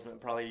salesman.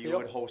 Probably you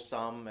would host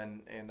some,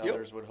 and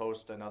others would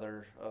host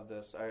another of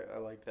this. I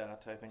like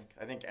that.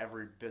 I think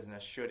every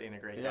business should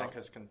integrate that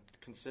because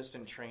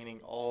consistent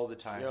training all the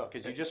time.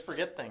 Because you just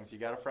forget things. You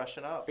got to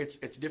freshen up. It's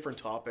different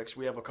topics.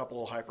 We have a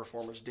couple of high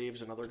performers.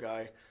 Dave's another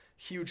guy,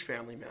 huge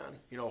family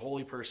man.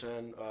 Holy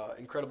person,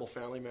 incredible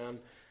family man.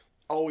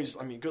 Always,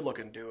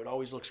 good-looking dude.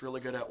 Always looks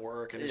really good at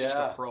work, and he's just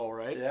a pro,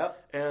 right? Yeah.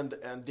 And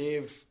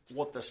Dave,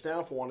 what the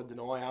staff wanted to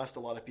know, I asked a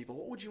lot of people,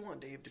 what would you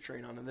want Dave to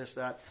train on, and this,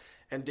 that,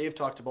 and Dave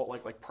talked about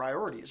like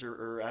priorities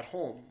or at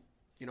home.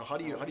 How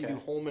do you do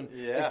home and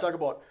let's talk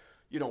about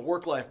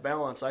work-life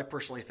balance. I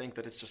personally think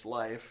that it's just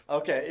life.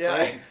 Okay, yeah.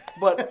 Right?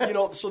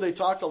 But so they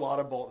talked a lot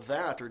about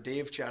that, or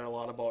Dave chatted a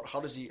lot about how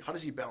does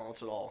he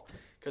balance it all.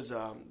 Because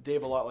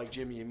Dave, a lot like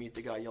Jimmy, you meet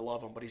the guy, you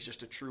love him, but he's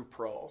just a true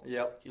pro.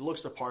 Yep. He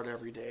looks the part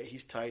every day.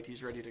 He's tight.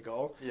 He's ready to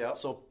go. Yep.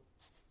 So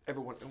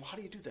everyone, and how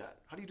do you do that?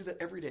 How do you do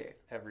that every day?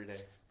 Every day.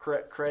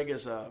 Craig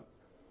is a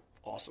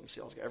awesome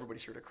sales guy.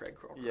 Everybody's heard of Craig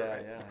Croker,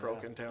 right? The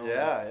Croak in town.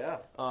 Yeah.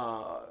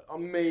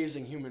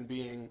 Amazing human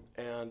being,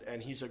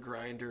 and he's a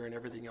grinder and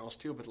everything else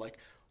too. But like,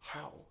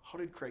 how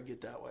did Craig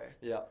get that way?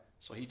 Yeah.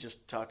 So he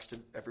just talks to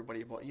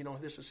everybody about,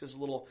 this is his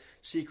little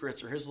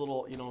secrets or his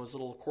little, his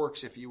little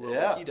quirks, if you will,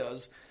 that he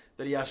does,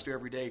 that he has to do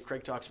every day.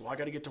 Craig talks, I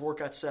got to get to work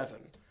at 7.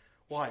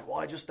 Why?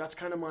 Well, that's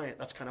kind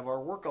of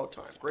our workout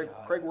time.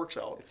 Craig works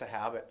out. It's a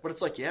habit. But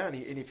it's like, and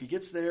if he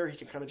gets there, he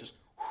can kind of just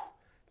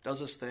does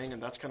his thing,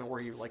 and that's kind of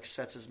where he like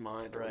sets his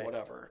mind or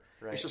whatever.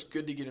 Right. It's just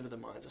good to get into the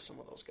minds of some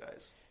of those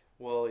guys.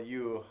 Well,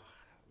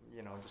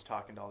 just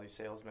talking to all these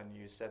salesmen,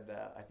 you said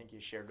that, I think you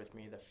shared with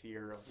me the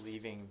fear of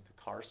leaving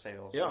the car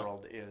sales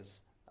world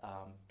is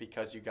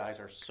because you guys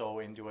are so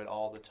into it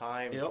all the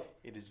time. Yep.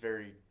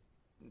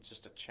 It's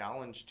just a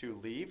challenge to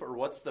leave, or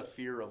what's the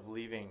fear of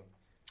leaving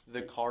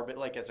the car, but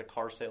like as a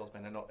car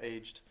salesman, an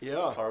aged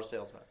car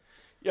salesman?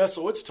 Yeah,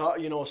 so it's tough,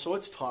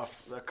 it's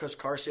tough because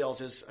car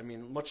sales is,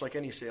 much like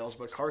any sales,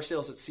 but car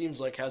sales, it seems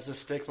like, has this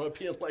stigma of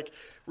being like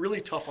really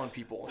tough on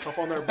people, tough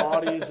on their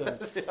bodies and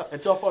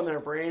tough on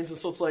their brains. And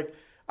so it's like,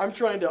 I'm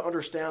trying to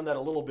understand that a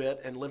little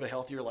bit and live a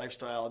healthier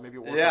lifestyle and maybe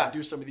work and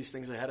do some of these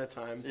things ahead of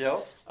time. Yeah.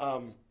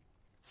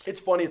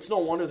 It's funny. It's no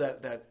wonder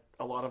that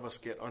a lot of us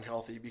get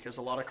unhealthy because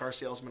a lot of car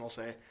salesmen will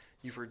say,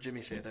 you've heard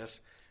Jimmy say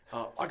this,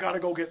 I got to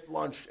go get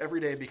lunch every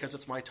day because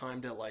it's my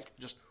time to like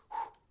just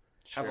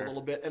have a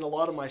little bit. And a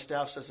lot of my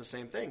staff says the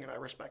same thing, and I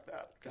respect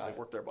that because they've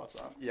worked their butts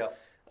off. Yeah.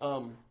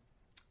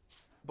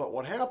 But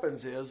what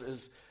happens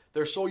is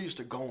they're so used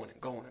to going and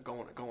going and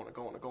going and going and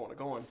going and going and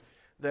going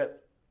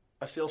that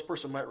a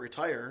salesperson might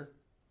retire,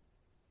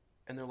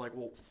 and they're like,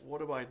 well, what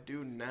do I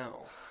do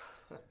now?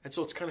 And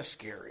so it's kind of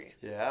scary.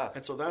 Yeah.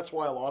 And so that's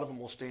why a lot of them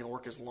will stay and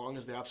work as long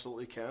as they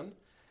absolutely can,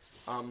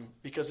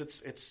 because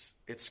it's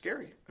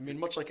scary.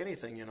 Much like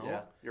anything,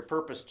 Yeah. Your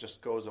purpose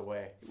just goes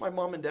away. My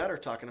mom and dad are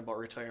talking about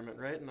retirement,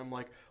 right? And I'm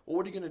like, well,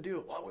 what are you going to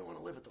do? Well, we want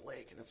to live at the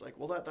lake. And it's like,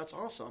 well, that's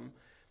awesome.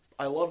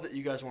 I love that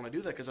you guys want to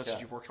do that because that's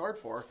what you've worked hard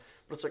for.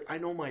 But it's like, I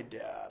know my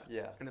dad.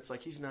 Yeah. And it's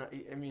like, he's not,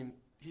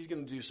 he's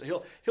going to do so.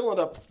 He'll end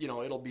up,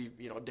 it'll be,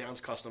 Dan's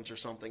Customs or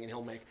something, and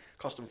he'll make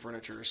custom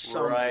furniture or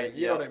something. Right.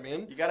 You know what I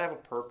mean? You got to have a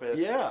purpose.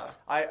 Yeah.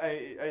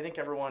 I think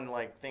everyone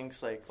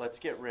thinks let's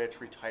get rich,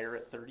 retire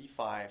at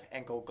 35,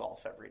 and go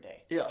golf every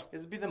day. Yeah.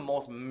 This would be the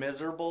most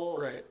miserable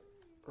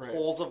right.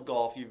 holes of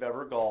golf you've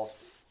ever golfed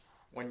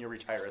when you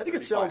retire at 35. I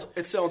think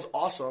it sounds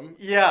awesome.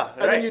 Yeah.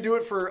 And then you do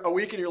it for a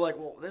week, and you're like,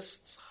 well, this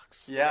sucks.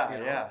 Yeah,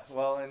 yeah.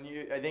 Well, and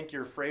I think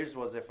your phrase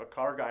was, if a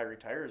car guy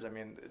retires,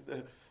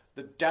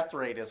 the death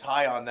rate is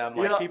high on them.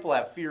 People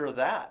have fear of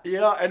that.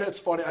 Yeah, and it's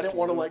funny. I didn't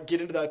want to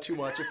get into that too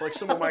much if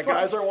some of my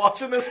guys are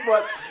watching this,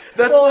 but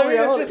that's the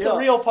reality. It's just a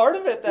real part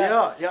of it.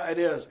 Yeah, it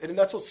is, and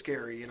that's what's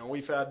scary.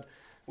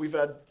 We've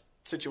had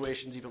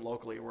situations even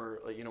locally where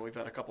we've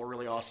had a couple of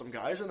really awesome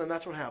guys, and then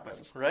that's what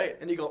happens. Right.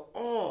 And you go,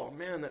 oh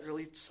man, that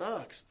really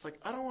sucks. It's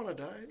like, I don't want to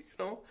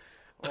die.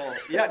 Oh,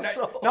 yeah,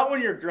 not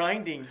when you're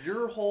grinding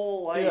your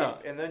whole life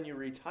and then you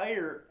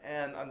retire,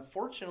 and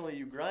unfortunately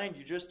you grind.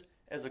 You just,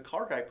 as a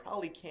car guy,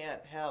 probably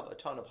can't have a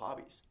ton of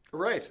hobbies.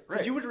 Right.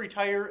 You would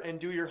retire and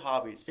do your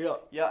hobbies. Yeah.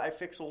 Yeah, I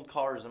fix old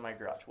cars in my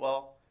garage.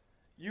 Well,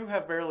 you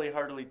have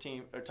hardly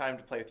time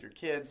to play with your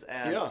kids,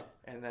 and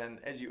then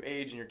as you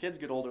age and your kids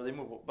get older, they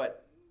move.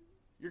 But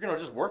you're going to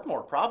just work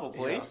more,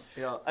 probably.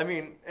 Yeah.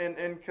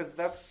 And because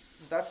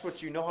that's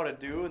what you know how to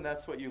do, and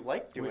that's what you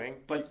like doing,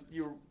 but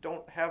you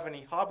don't have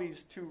any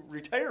hobbies to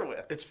retire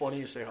with. It's funny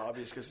you say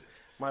hobbies, because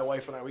my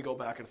wife and I, we go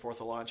back and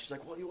forth a lot. She's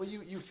like, well,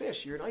 you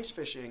fish. You're an ice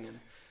fishing, and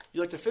you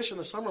like to fish in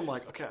the summer. I'm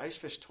like, okay, I ice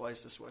fished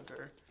twice this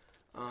winter.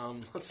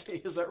 Let's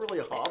see, is that really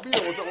a hobby,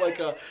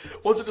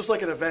 or was it just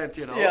like an event,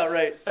 Yeah,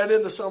 right. And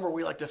in the summer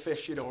we like to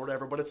fish, or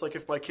whatever. But it's like,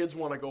 if my kids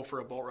want to go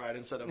for a boat ride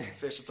instead of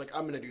fish, it's like,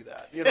 I'm going to do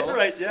that,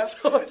 Right, yeah.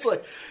 So it's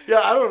like,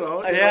 I don't know.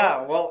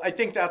 Well, I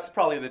think that's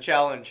probably the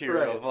challenge here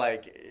of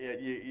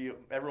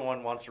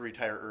everyone wants to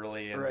retire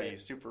early and be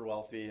super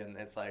wealthy, and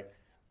it's like,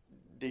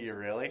 do you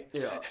really?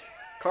 Yeah.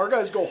 Car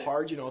guys go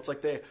hard, it's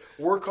like they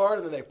work hard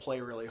and then they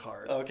play really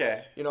hard.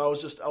 Okay. I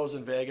was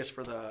in Vegas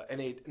for the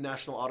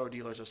National Auto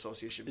Dealers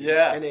Association.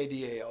 Yeah.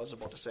 NADA, I was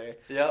about to say.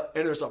 Yep.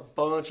 And there's a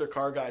bunch of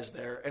car guys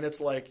there, and it's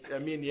like,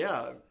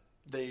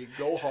 they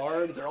go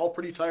hard. They're all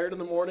pretty tired in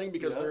the morning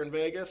because they're in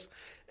Vegas,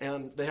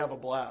 and they have a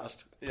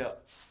blast. Yeah.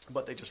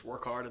 But they just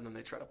work hard, and then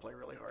they try to play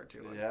really hard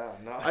too.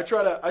 And no. I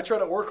try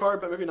to work hard,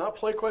 but maybe not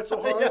play quite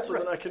so hard,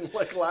 then I can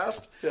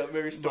last. Yeah,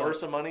 maybe store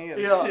some money.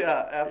 And,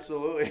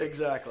 absolutely.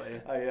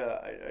 Exactly.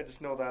 I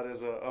just know that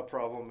is a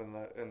problem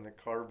in the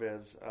car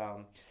biz.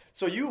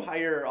 So you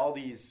hire all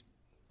these.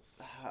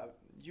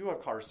 You are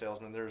car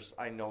salesmen.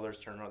 I know there's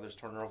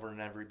turnover in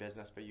every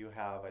business, but you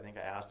have. I think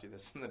I asked you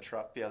this in the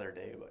truck the other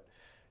day, but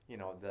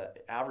the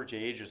average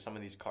age of some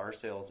of these car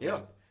salesmen.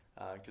 Yeah.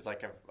 Because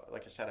like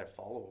I said, I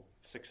follow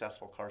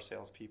successful car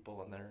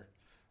salespeople, and they're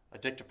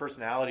addictive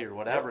personality or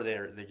whatever.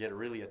 Yep. They get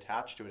really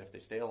attached to it if they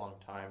stay a long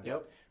time. Yep.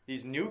 But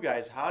these new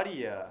guys, how do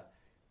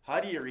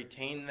you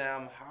retain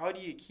them? How do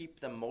you keep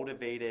them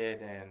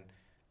motivated? And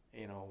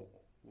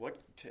what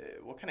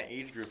kind of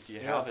age group do you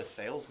have as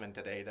salesmen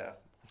today?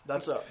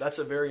 That's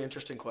a very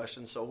interesting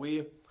question. So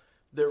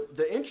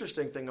the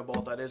interesting thing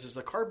about that is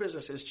the car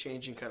business is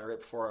changing kind of right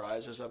before our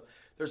eyes.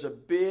 There's a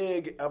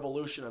big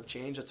evolution of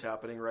change that's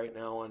happening right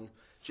now, and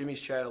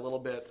Jimmy's chatted a little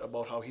bit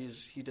about how he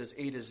does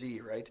A to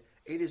Z, right?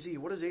 A to Z.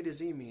 What does A to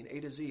Z mean? A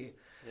to Z.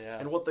 Yeah.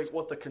 And what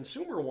the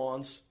consumer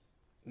wants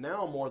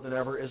now more than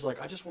ever is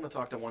I just want to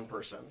talk to one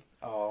person.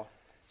 Oh.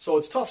 So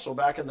it's tough. So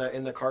back in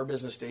the car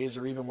business days,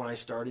 or even when I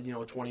started,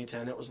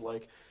 2010, it was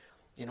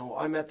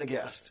I met the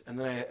guest, and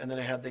then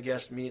I had the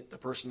guest meet the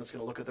person that's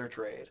going to look at their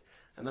trade.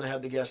 And then I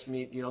had the guest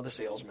meet, the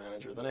sales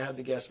manager. Then I had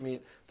the guest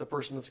meet the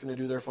person that's going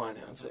to do their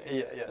financing.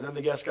 Yeah. And then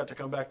the guest got to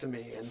come back to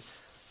me. And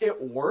it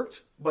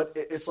worked, but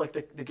it's like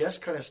the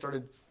guest kind of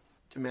started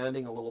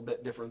demanding a little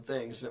bit different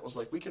things. And it was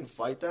we can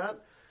fight that,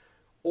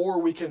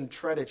 or we can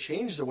try to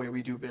change the way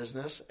we do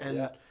business.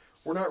 And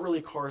we're not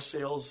really car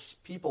sales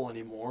people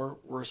anymore.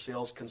 We're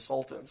sales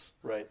consultants.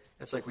 Right.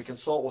 It's we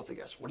consult with the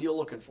guest. What are you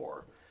looking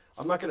for?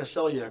 I'm not going to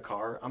sell you a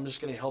car. I'm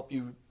just going to help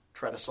you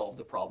try to solve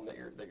the problem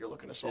that you're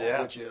looking to solve,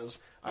 which is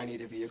I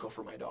need a vehicle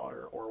for my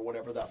daughter or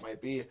whatever that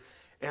might be.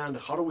 And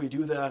how do we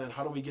do that? And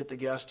how do we get the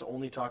guest to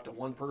only talk to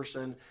one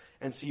person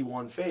and see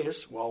one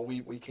face? Well,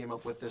 we came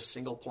up with this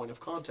single point of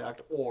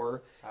contact,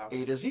 or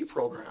A to Z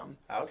program.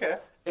 Okay.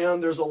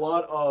 And there's a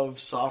lot of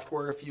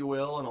software, if you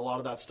will, and a lot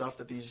of that stuff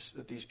that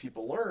these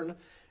people learn.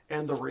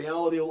 And the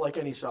reality, like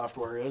any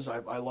software is, I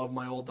love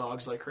my old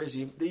dogs like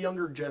crazy. The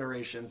younger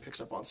generation picks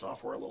up on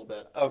software a little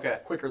bit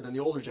quicker than the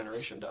older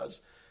generation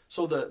does.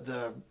 So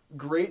the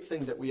great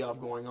thing that we have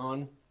going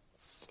on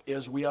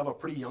is we have a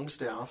pretty young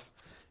staff.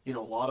 A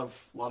lot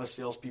of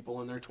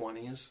salespeople in their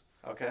 20s.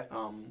 Okay.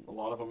 A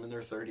lot of them in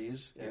their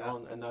 30s.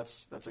 And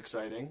that's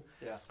exciting.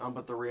 Yeah.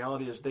 But the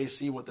reality is they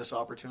see what this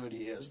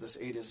opportunity is, this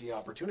A to Z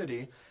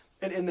opportunity.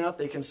 And in that,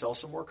 they can sell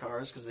some more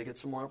cars because they get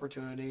some more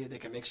opportunity. They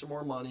can make some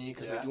more money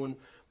because they're doing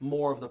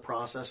more of the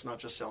process, not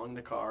just selling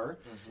the car.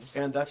 Mm-hmm.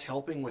 And that's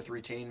helping with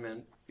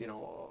retainment,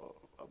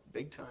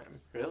 big time.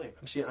 Really?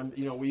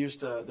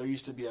 There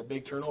used to be a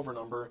big turnover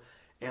number.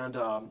 And,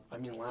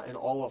 in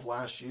all of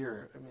last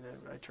year,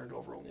 I turned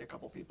over only a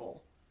couple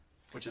people,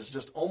 which is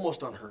just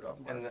almost unheard of.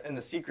 And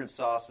the secret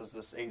sauce is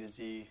this A to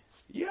Z.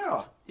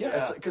 Yeah.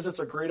 Because it's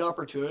a great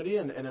opportunity,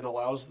 and it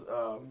allows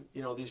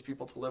these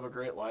people to live a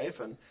great life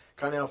and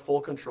kind of have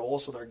full control.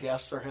 So their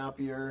guests are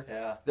happier.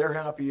 Yeah. They're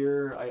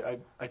happier.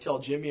 I tell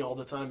Jimmy all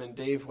the time, and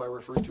Dave, who I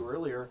referred to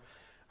earlier,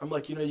 I'm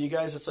like, you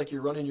guys, it's like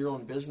you're running your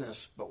own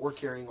business, but we're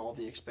carrying all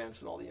the expense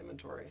and all the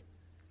inventory.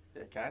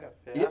 Yeah, kind of.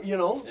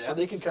 Yeah. So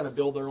they can kind of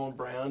build their own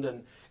brand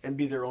and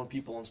be their own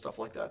people and stuff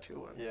like that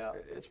too. And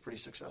it's pretty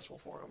successful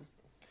for them.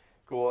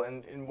 Cool.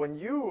 And when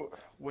you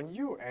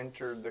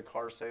entered the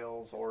car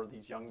sales, or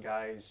these young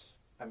guys,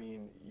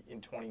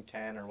 in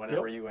 2010 or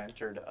whenever you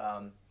entered,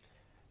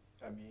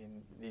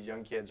 these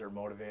young kids are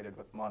motivated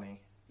with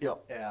money.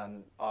 Yep.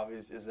 And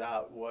obviously, is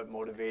that what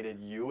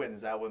motivated you, and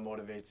is that what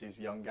motivates these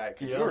young guys?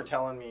 Because you were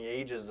telling me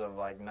ages of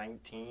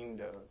 19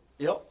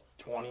 to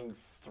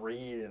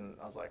 23, and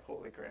I was like,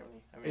 holy crap.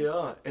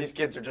 These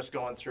kids are just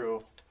going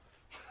through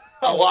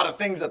a lot of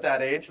things at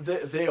that age.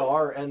 They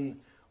are, and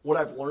what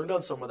I've learned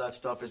on some of that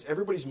stuff is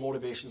everybody's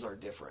motivations are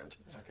different.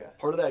 Okay.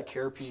 Part of that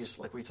care piece,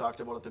 like we talked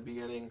about at the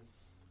beginning,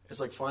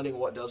 is finding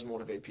what does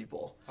motivate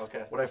people.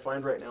 Okay. What I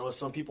find right now is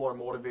some people are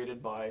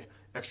motivated by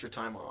extra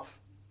time off.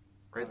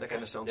 Right? That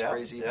kind of sounds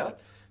crazy, but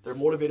they're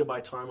motivated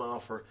by time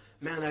off, or,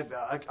 man,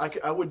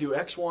 I would do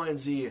X, Y, and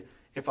Z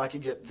if I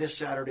could get this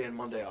Saturday and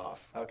Monday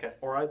off. Okay.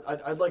 Or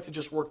I'd like to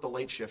just work the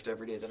late shift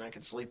every day, then I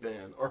could sleep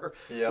in, or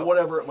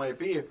whatever it might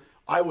be.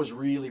 I was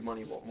really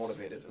money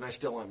motivated, and I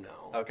still am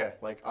now. Okay.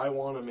 I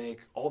want to make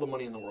all the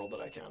money in the world that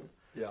I can.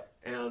 Yeah.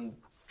 And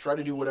try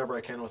to do whatever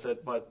I can with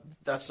it, but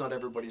that's not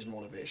everybody's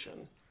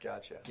motivation.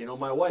 Gotcha.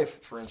 My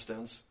wife, for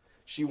instance,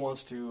 she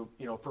wants to,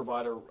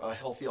 provide a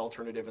healthy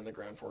alternative in the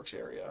Grand Forks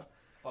area.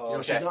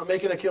 She's not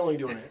making a killing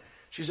doing it.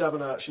 She's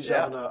having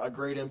a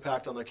great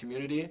impact on the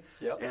community,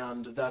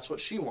 and that's what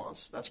she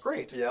wants. That's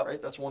great,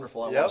 right? That's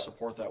wonderful. I want to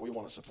support that. We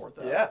want to support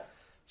that. Yeah.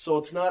 So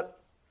it's not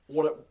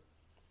what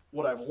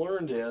I've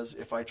learned is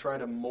if I try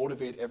to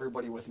motivate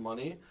everybody with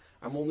money,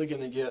 I'm only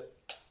going to get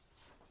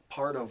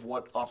part of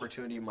what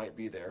opportunity might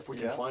be there. If we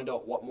can find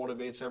out what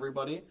motivates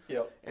everybody,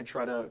 and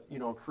try to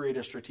create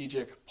a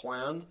strategic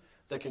plan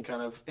that can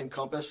kind of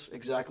encompass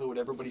exactly what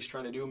everybody's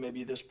trying to do.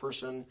 Maybe this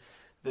person,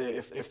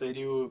 if they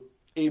do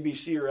A, B,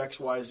 C, or X,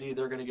 Y, Z,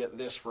 they're going to get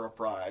this for a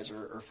prize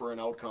or for an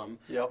outcome.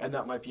 And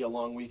that might be a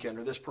long weekend.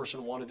 Or this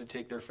person wanted to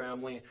take their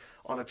family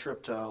on a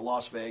trip to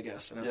Las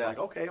Vegas. And it's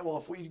okay, well,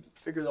 if we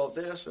figure out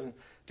this and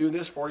do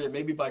this for you,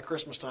 maybe by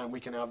Christmas time we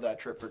can have that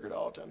trip figured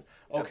out. And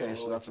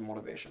so that's a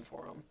motivation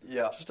for them.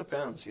 Yeah. It just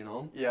depends,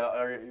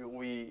 Yeah,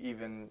 we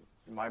even,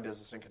 in my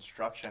business in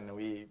construction,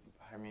 we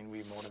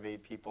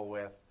motivate people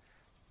with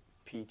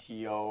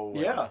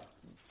PTO,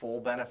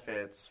 full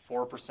benefits,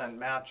 4%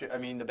 match.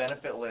 The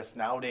benefit list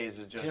nowadays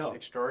is just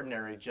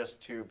extraordinary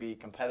just to be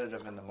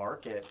competitive in the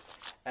market,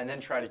 and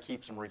then try to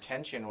keep some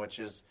retention, which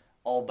is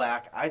all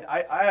back.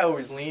 I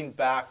always lean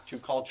back to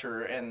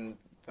culture and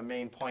the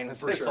main point of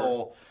For this sure.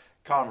 whole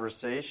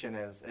conversation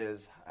is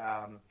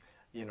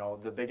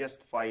the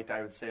biggest fight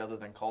I would say, other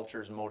than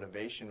culture, is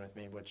motivation with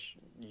me, which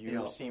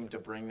you seem to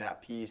bring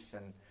that piece.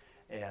 And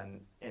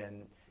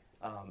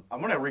I'm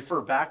going to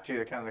refer back to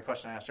the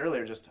question I asked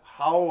earlier, just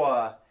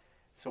how.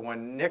 So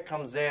when Nick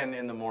comes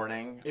in the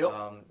morning,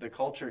 the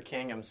culture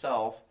king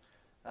himself,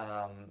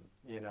 I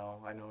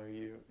know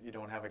you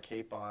don't have a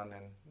cape on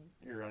and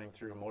you're running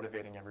through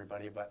motivating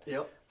everybody, but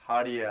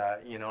how do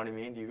you know what I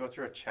mean? Do you go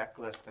through a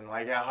checklist and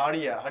how do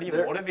you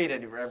motivate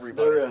everybody?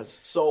 There is.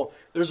 So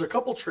there's a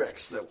couple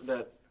tricks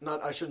that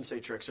I shouldn't say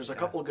tricks. There's a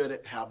couple good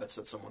habits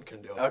that someone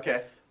can do.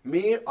 Okay.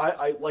 Me,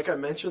 I like I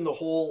mentioned the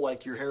whole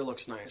your hair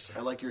looks nice. I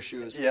like your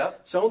shoes. Yeah.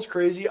 Sounds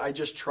crazy. I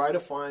just try to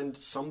find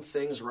some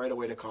things right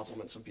away to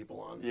compliment some people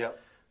on. Yeah.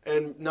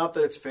 And not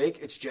that it's fake,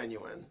 it's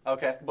genuine.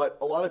 Okay. But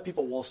a lot of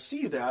people will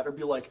see that or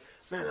be like,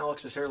 man,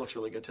 Alex's hair looks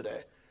really good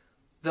today.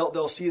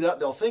 They'll see that,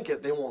 they'll think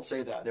it, they won't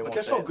say that. But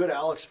guess how good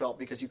Alex felt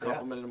because you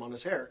complimented him on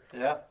his hair.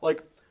 Yeah.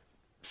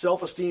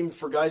 Self-esteem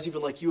for guys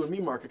even like you and me,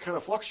 Mark, it kind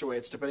of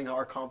fluctuates depending on how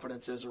our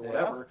confidence is or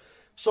whatever. Yeah.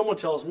 Someone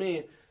tells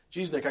me,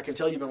 geez, Nick, I can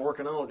tell you've been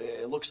working out.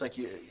 It looks like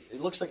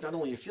not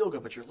only you feel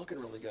good, but you're looking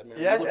really good, man.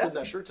 Yeah, you look good in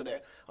that shirt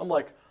today. I'm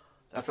like,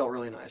 that felt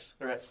really nice.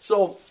 Right.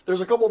 So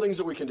there's a couple of things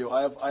that we can do.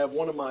 I have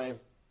one of my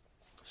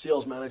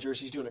sales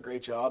managers. He's doing a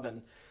great job,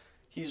 and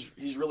he's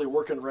really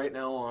working right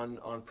now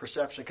on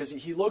perception because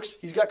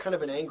he's got kind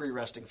of an angry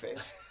resting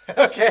face.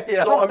 Okay.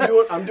 Yeah.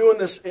 So I'm doing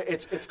this.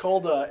 It's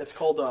called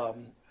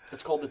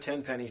the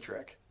 10 penny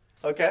trick.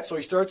 Okay. So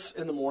he starts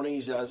in the morning.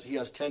 He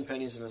has 10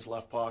 pennies in his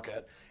left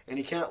pocket, and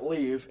he can't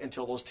leave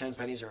until those 10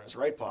 pennies are in his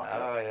right pocket.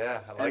 Oh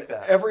yeah, I like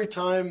that. Every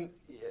time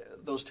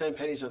those 10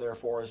 pennies are there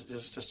for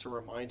is just to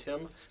remind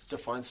him to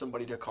find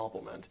somebody to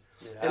compliment.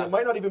 Yeah. And it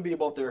might not even be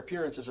about their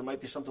appearances. It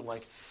might be something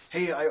like,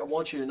 hey, I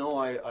want you to know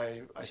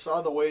I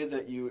saw the way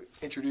that you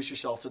introduced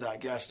yourself to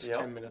that guest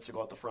 10 minutes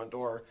ago at the front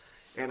door,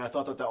 and I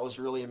thought that was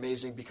really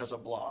amazing because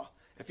of blah.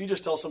 If you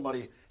just tell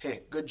somebody,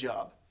 hey, good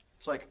job,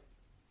 it's like,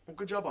 well,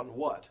 good job on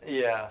what?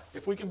 Yeah.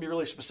 If we can be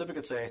really specific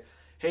and say,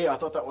 hey, I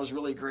thought that was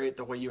really great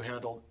the way you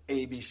handled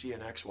A, B, C,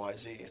 and X, Y,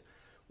 Z.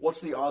 What's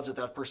the odds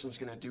that person's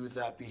going to do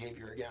that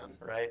behavior again?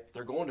 Right.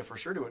 They're going to for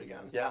sure do it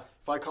again. Yeah.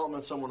 If I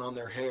compliment someone on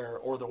their hair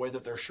or the way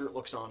that their shirt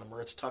looks on them or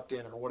it's tucked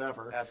in or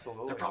whatever,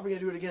 absolutely, they're probably going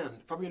to do it again.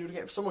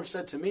 If someone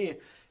said to me,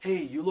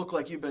 hey, you look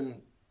like you've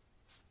been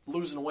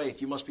losing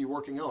weight, you must be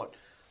working out.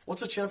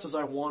 What's the chances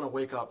I want to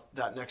wake up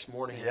that next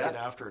morning and get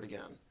after it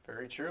again?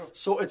 Very true.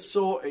 So it's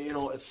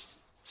it's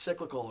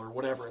cyclical or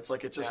whatever. It's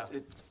like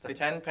the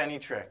 10 penny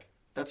trick.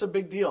 That's a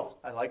big deal.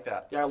 I like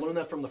that. Yeah, I learned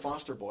that from the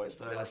Foster boys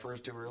that I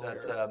referred to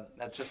earlier.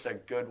 That's just a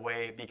good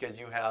way because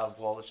you have,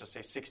 let's just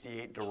say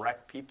 68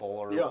 direct people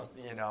or,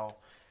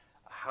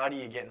 how do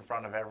you get in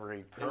front of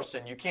every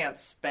person? You can't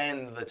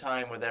spend the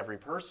time with every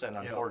person,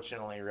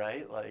 unfortunately,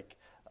 right?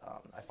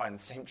 I find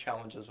the same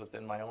challenges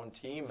within my own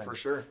team. For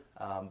sure.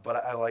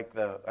 But I like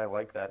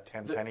that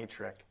 10 penny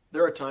trick.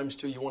 There are times,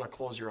 too, you want to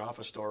close your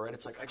office door, right?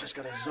 It's like, I just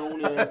got to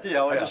zone in.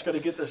 I just got to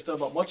get this done.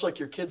 But much like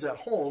your kids at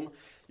home,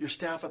 your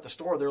staff at the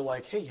store, they're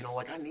like, hey,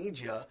 I need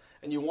you.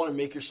 And you want to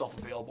make yourself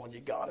available, and you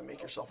got to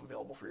make yourself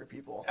available for your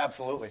people.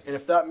 Absolutely. And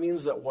if that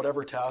means that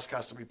whatever task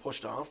has to be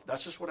pushed off,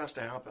 that's just what has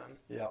to happen.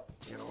 Yeah.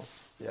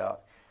 Yeah.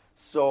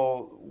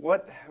 So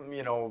what,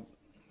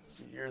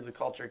 you're the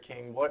culture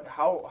king.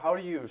 How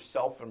do you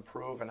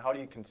self-improve, and how do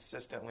you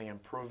consistently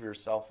improve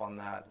yourself on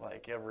that?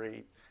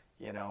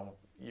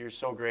 You're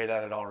so great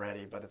at it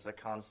already, but it's a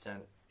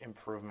constant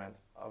improvement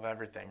of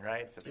everything,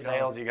 right? If it's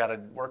sales, you got to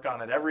work on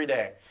it every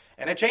day,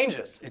 and it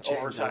changes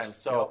over time.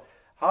 So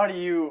how do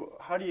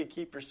you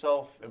keep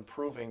yourself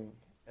improving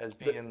as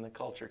being the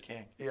culture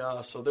king?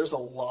 Yeah, so there's a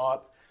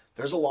lot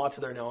to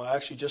there now. I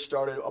actually just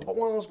started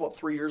about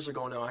 3 years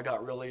ago now. I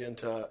got really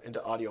into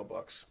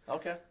audiobooks.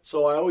 Okay.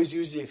 So I always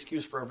used the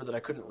excuse forever that I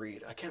couldn't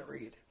read. I can't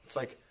read. It's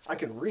like I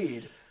can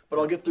read, but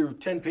I'll get through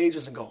 10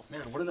 pages and go,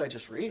 man, what did I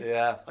just read?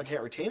 Yeah. I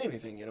can't retain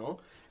anything,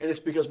 And it's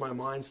because my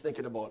mind's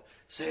thinking about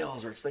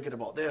sales, or it's thinking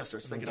about this, or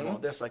it's thinking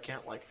about this. I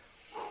can't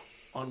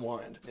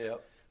unwind. Yeah.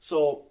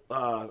 So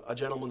a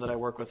gentleman that I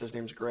work with, his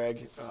name's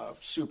Greg,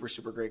 super,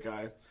 super great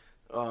guy,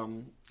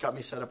 got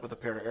me set up with a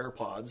pair of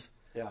AirPods.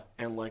 Yeah.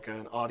 And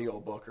an audio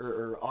book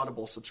or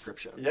Audible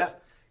subscription. Yeah.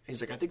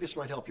 He's like, I think this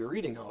might help your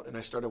reading out. And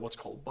I started what's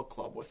called book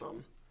club with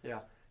him. Yeah.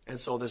 And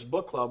so this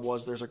book club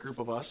there's a group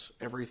of us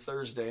every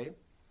Thursday.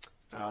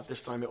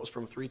 This time it was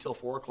from 3 till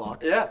 4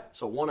 o'clock. Yeah.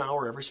 So 1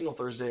 hour every single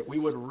Thursday. We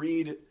would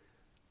read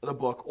the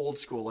book old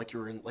school, like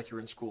you're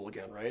in school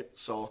again, right?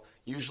 So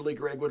usually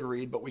Greg would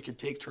read, but we could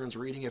take turns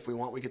reading if we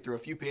want. We could through a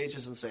few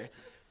pages and say,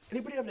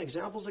 anybody have any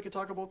examples that could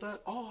talk about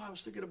that? Oh, I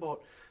was thinking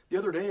about the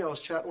other day I was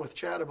chatting with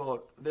Chad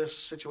about this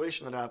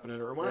situation that happened,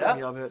 and it reminded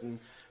me of it. And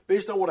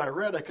based on what I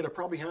read, I could have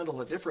probably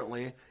handled it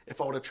differently if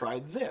I would have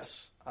tried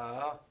this.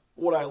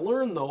 What I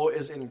learned, though,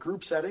 is in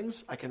group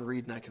settings, I can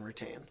read and I can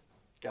retain.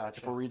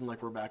 Gotcha. If we're reading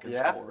like we're back in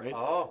school, right?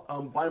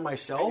 Oh. By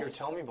myself. You were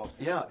telling me about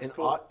that. Yeah,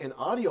 cool. In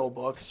audio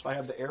books, I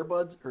have the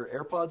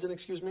AirPods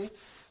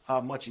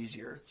in, much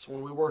easier. So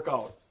when we work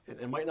out,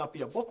 it might not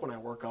be a book when I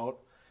work out,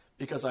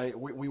 because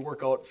we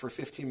work out for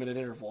 15-minute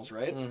intervals,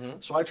 right?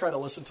 Mm-hmm. So I try to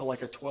listen to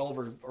like a 12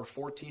 or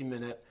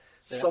 14-minute,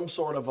 some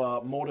sort of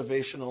a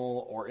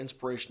motivational or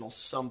inspirational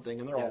something,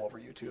 and they're all over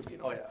YouTube, you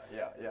know. Oh,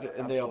 yeah.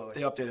 And absolutely.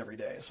 they update every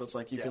day. So it's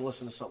like you can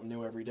listen to something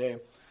new every day.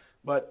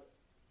 But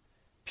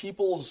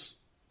people's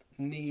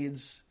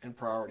needs and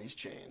priorities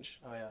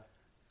change. Oh, yeah.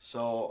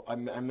 So I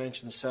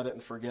mentioned set it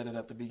and forget it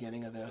at the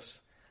beginning of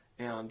this,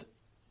 and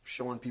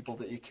showing people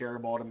that you care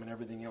about them and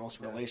everything else.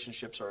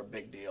 Relationships are a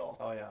big deal.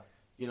 Oh, yeah.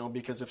 You know,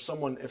 because if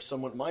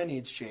my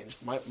needs changed,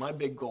 my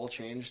big goal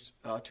changed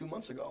 2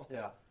 months ago.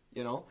 Yeah.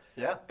 You know?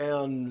 Yeah.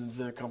 And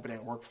the company I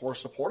work for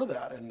supported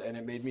that, and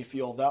it made me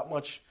feel that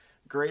much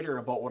greater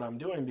about what I'm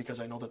doing because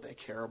I know that they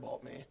care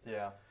about me.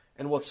 Yeah.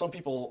 And what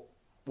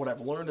I've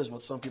learned is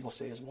what some people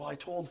say is, well, I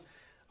told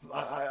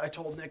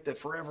Nick that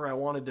forever I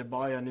wanted to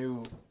buy a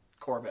new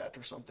Corvette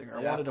or something, or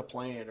I wanted a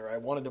plane, or I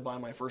wanted to buy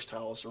my first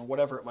house, or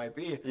whatever it might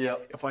be.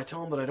 Yep. If I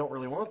tell him that I don't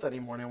really want that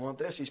anymore and I want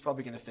this, he's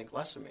probably going to think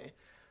less of me.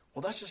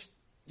 Well,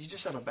 you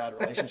just have a bad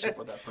relationship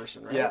with that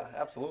person, right? Yeah,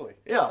 absolutely.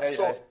 Yeah,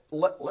 so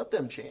let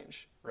them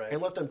change. Right.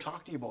 And let them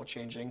talk to you about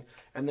changing,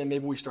 and then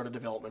maybe we start a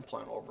development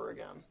plan over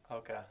again.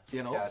 Okay.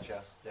 You know?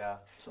 Gotcha. Yeah.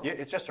 So.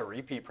 It's just a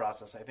repeat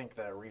process. I think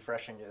the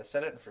refreshing,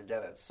 set it and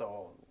forget it. It's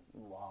so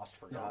lost,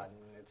 forgotten.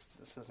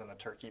 This isn't a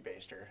turkey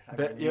baster.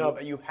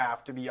 You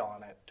have to be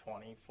on it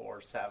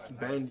 24/7.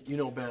 Ben, you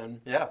know Ben.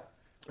 Yeah.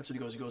 That's what he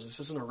goes. He goes, this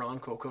isn't a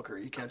Ronco cooker.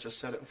 You can't just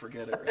set it and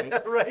forget it,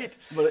 right? Right.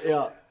 But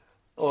yeah.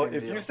 Well,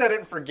 if you set it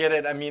and forget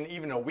it, I mean,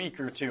 even a week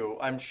or two,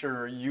 I'm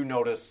sure you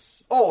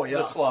notice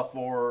the slough,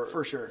 or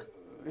for sure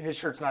his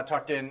shirt's not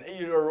tucked in,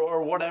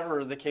 or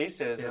whatever the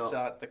case is. Yeah. It's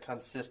not the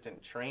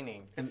consistent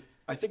training. And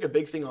I think a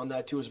big thing on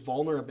that too is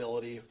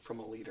vulnerability from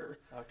a leader.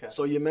 Okay.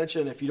 So you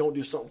mentioned if you don't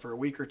do something for a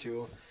week or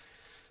two.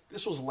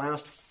 This was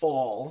last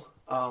fall.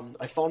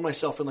 I found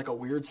myself in like a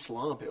weird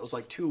slump. It was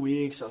like 2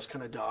 weeks. I was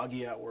kind of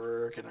doggy at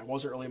work, and I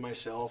wasn't really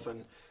myself,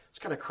 and it's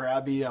kind of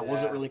crabby. I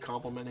wasn't really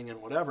complimenting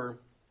and whatever.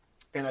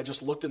 And I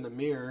just looked in the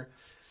mirror,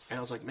 and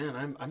I was like,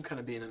 man, I'm kind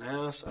of being an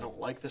ass. I don't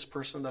like this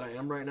person that I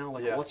am right now.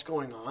 Like, what's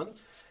going on?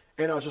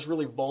 And I was just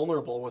really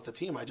vulnerable with the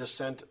team. I just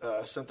sent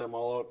them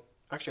all out.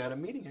 Actually, I had a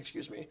meeting,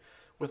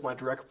 with my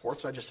direct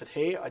reports. I just said,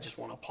 hey, I just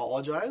want to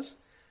apologize.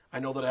 I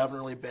know that I haven't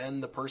really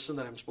been the person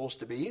that I'm supposed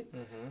to be.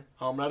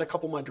 Mm-hmm. I had a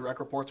couple of my direct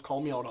reports call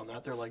me out on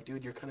that. They're like,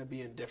 dude, you're kind of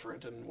being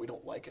different, and we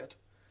don't like it.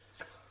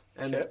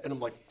 And I'm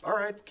like, all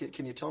right,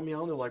 can you tell me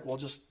how? And they're like, well,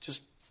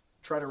 just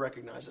try to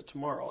recognize it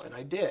tomorrow. And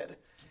I did.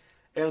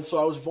 And so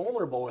I was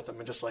vulnerable with them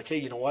and just like, hey,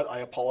 you know what? I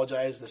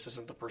apologize. This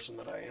isn't the person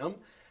that I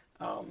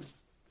am.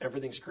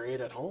 Everything's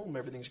great at home.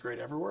 Everything's great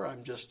everywhere.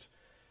 I'm just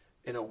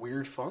in a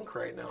weird funk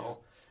right now.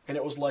 And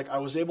it was like I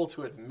was able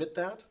to admit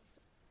that.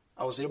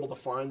 I was able to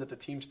find that the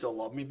team still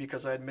loved me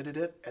because I admitted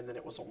it. And then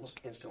it was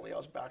almost instantly I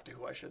was back to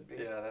who I should be.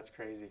 Yeah, that's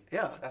crazy.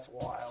 Yeah. That's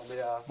wild.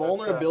 Yeah.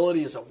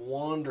 Vulnerability is a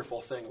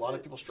wonderful thing. A lot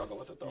of people struggle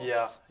with it, though.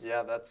 Yeah.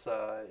 That's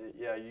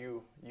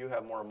you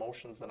have more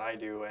emotions than I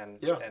do,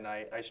 and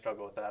I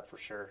struggle with that for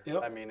sure.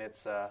 Yep. I mean,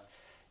 it's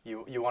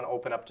you want to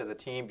open up to the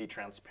team, be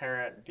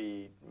transparent,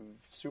 be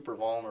super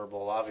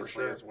vulnerable.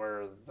 Obviously, is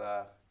where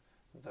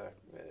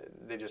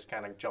they just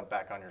kind of jump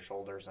back on your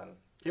shoulders and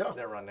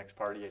they run next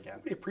party again.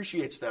 He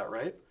appreciates that,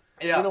 right?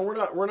 Yeah. You know, we're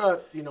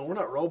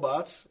not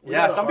robots.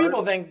 Some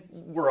people think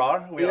we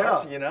are.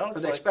 You know, or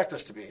they expect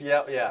us to be.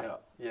 Yeah.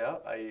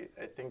 I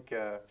think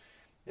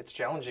it's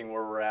challenging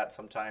where we're at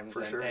sometimes,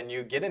 and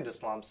you get into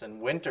slumps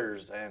and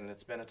winters, and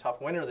it's been a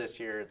tough winter this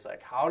year. It's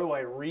like, how do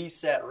I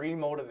reset,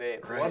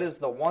 remotivate? Right. What is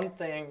the one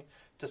thing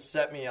to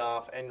set me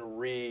off and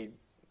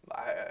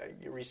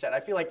reset?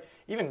 I feel like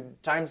even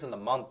times in the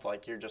month,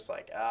 like you're just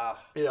like, I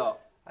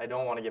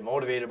don't want to get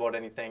motivated about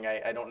anything.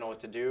 I don't know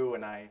what to do,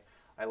 and I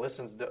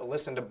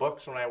listen to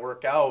books when I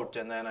work out,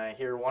 and then I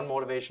hear one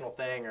motivational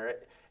thing, or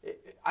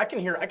I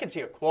can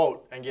see a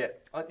quote and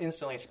get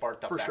instantly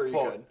sparked up. For that sure,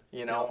 quote,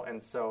 you know.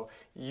 And so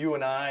you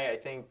and I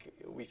think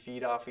we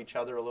feed off each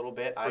other a little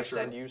bit. I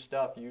send you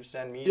stuff, you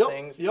send me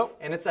things,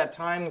 and it's at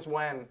times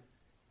when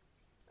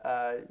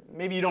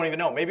maybe you don't even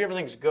know. Maybe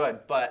everything's good,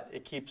 but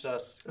it keeps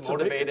us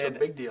motivated. It's a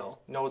big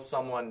deal. Knows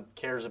someone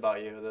cares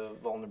about you. The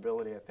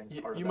vulnerability, I think.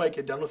 You might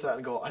get done with that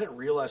and go, I didn't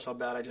realize how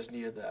bad I just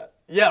needed that.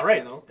 Yeah,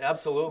 right. You know?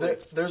 Absolutely.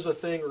 There's a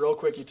thing, real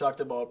quick, you talked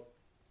about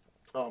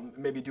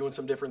maybe doing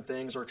some different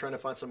things or trying to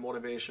find some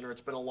motivation, or it's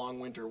been a long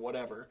winter,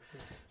 whatever.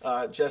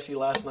 Jesse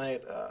last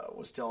night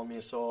was telling me,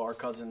 so our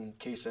cousin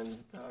Kaysen,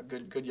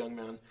 good young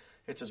man,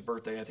 it's his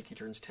birthday. I think he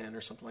turns 10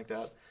 or something like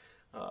that.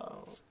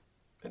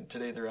 And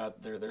today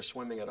they're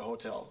swimming at a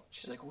hotel.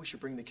 She's like, we should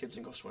bring the kids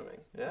and go swimming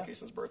for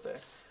Kaysen's birthday.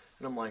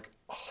 And I'm like,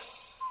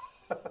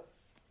 I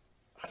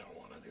don't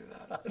want to do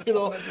that. You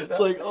know, it's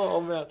like,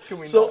 oh man.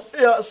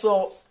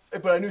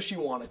 But I knew she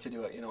wanted to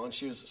do it, you know. And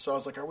so I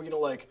was like, are we gonna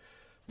like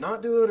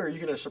not do it, or are you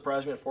going to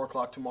surprise me at 4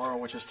 o'clock tomorrow,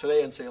 which is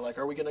today, and say, like,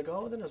 are we going to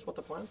go? Then is what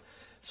the plan?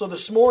 So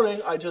this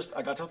morning, I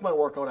got to my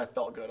workout. I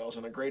felt good. I was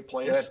in a great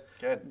place.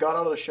 Good. Got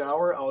out of the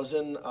shower. I was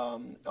in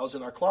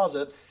our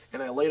closet,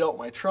 and I laid out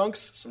my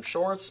trunks, some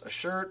shorts, a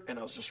shirt, and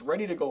I was just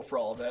ready to go for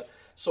all of it.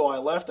 So I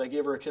left. I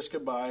gave her a kiss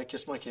goodbye,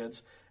 kissed my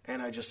kids,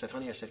 and I just said,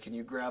 honey, I said, can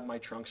you grab my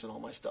trunks and all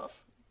my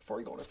stuff before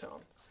you go into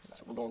town?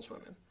 So we're going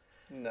swimming.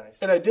 Nice.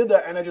 And I did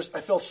that, and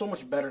I felt so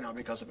much better now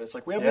because of it. It's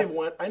like we haven't even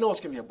went. I know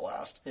it's gonna be a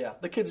blast. Yeah.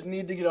 The kids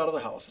need to get out of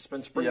the house. It's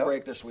been spring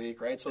break this week,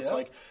 right? So it's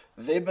like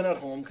they've been at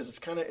home because it's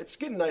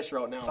getting nicer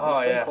out now. Oh,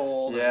 it's been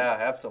cold. Yeah,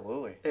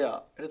 absolutely. Yeah,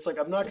 and it's like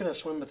I'm not gonna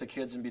swim with the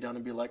kids and be done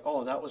and be like,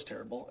 oh, that was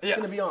terrible. It's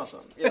gonna be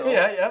awesome. You know?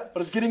 Yeah.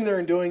 But it's getting there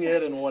and doing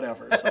it and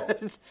whatever. So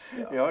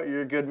you know,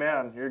 you're a good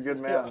man. You're a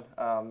good man.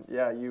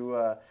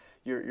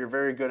 You're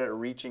very good at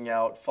reaching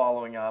out,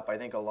 following up. I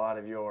think a lot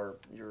of your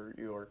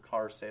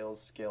car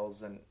sales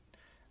skills and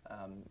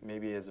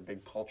maybe is a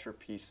big culture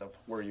piece of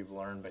where you've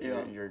learned, but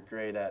you're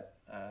great at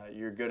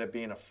you're good at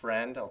being a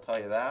friend. I'll tell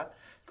you that.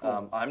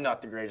 Cool. I'm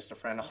not the greatest of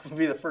friend. I'll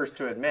be the first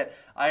to admit.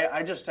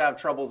 I just have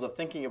troubles of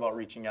thinking about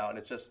reaching out, and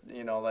it's just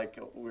like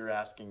we were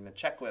asking the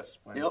checklist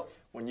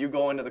when you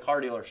go into the car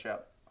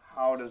dealership.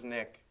 How does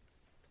Nick,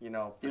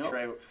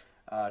 portray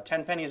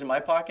 10 pennies in my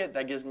pocket?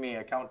 That gives me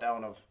a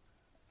countdown of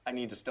I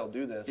need to still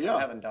do this. I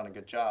haven't done a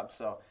good job.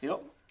 So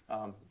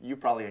you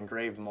probably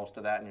engraved most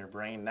of that in your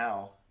brain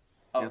now.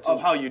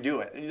 Of how you do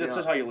it. This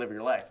is how you live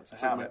your life. It's a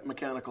habit. Like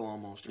mechanical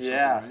almost. Or something,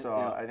 right? So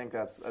I think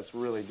that's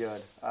really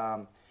good.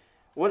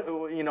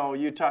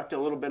 You talked a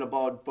little bit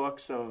about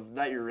books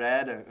that you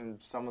read, and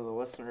some of the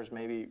listeners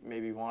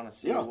maybe want to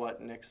see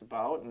what Nick's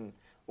about, and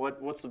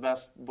what's the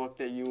best book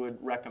that you would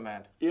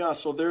recommend? Yeah,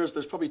 so there's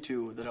probably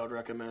two that I would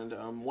recommend.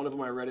 One of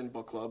them I read in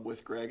book club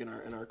with Greg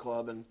in our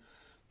club, and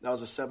that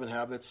was Seven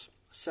Habits,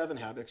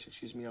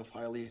 of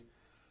highly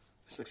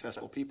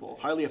successful people,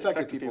 highly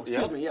effective people.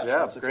 Excuse me, yes,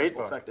 not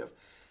successful, effective.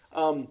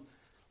 And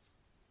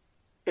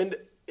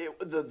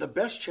the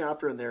best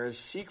chapter in there is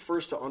seek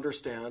first to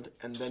understand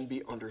and then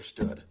be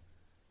understood.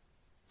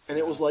 And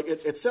it was like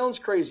it sounds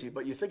crazy,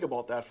 but you think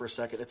about that for a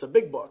second. It's a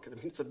big book. I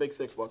mean, it's a big,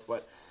 thick book,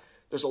 but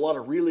there's a lot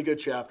of really good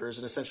chapters,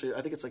 and essentially,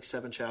 I think it's like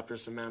 7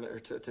 chapters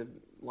to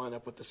line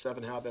up with the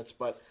 7 habits.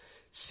 But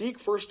seek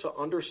first to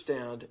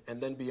understand and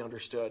then be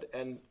understood.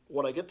 And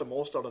what I get the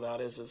most out of that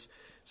is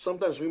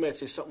sometimes we might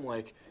say something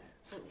like,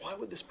 why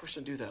would this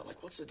person do that?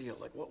 Like, what's the deal?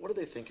 Like, what are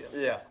they thinking?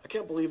 Yeah. I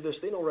can't believe this.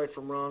 They know right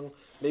from wrong.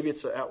 Maybe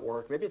it's at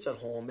work. Maybe it's at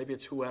home. Maybe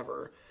it's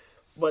whoever.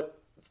 But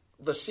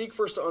the seek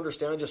first to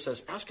understand just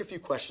says, ask a few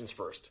questions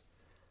first.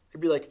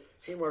 It'd be like,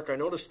 hey, Mark, I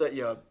noticed that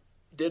you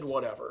did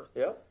whatever.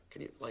 Yeah.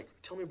 Can you,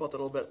 tell me about that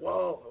a little bit?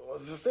 Well,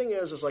 the thing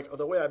is like,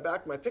 the way I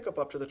backed my pickup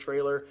up to the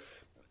trailer,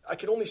 I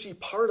could only see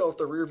part of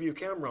the rear view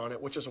camera on it,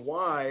 which is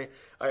why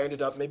I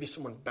ended up, maybe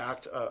someone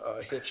backed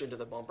a hitch into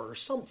the bumper or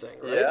something,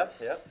 right?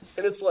 Yeah.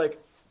 And it's like,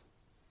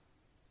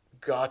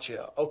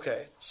 gotcha.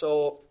 Okay,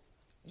 so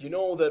you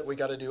know that we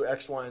got to do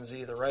X, Y, and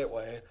Z the right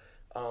way.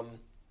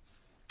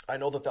 I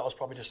know that was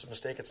probably just a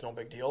mistake. It's no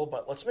big deal.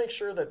 But let's make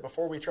sure that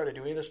before we try to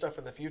do any of this stuff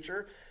in the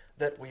future,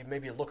 that we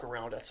maybe look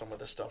around at some of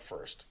this stuff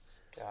first.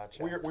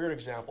 Gotcha. Weird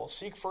example.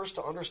 Seek first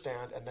to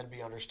understand and then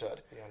be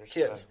understood.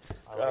 Kids,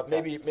 like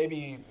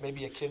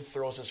maybe a kid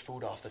throws his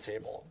food off the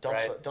table,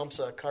 dumps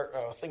a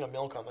thing of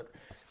milk on the.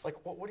 Like,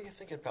 what are you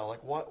thinking, pal? Like,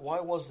 why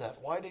was that?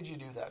 Why did you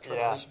do that? Try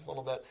to reason a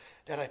little bit.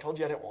 Dad, I told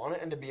you I didn't want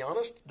it. And to be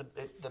honest,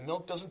 the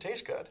milk doesn't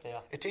taste good. Yeah.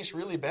 It tastes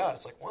really bad.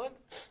 It's like, what?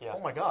 Yeah. Oh,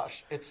 my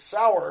gosh. It's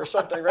sour or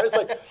something, right? It's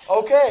like,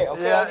 okay, I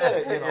get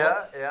it. You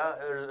know? Yeah.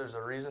 There's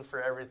a reason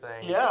for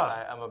everything.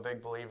 Yeah. I'm a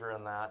big believer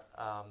in that.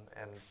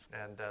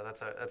 And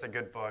that's a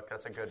good book.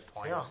 That's a good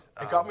point. Yeah.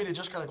 It got me to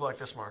just kind of go like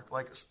this, Mark.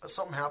 Like,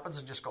 something happens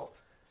and just go,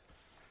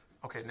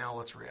 okay, now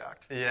let's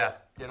react. Yeah.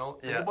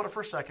 Think about it for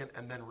a second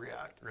and then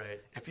react.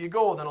 Right. If you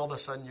go, then all of a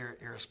sudden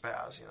you're a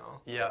spaz,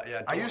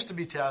 Yeah. I used to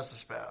be Taz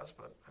the spaz,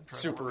 but I'm trying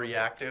super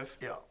reactive.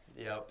 Yeah.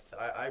 Yep.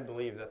 I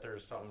believe that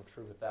there's something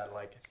true with that.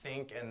 Like,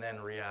 think and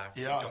then react.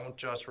 Yeah. Don't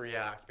just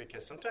react,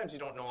 because sometimes you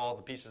don't know all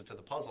the pieces to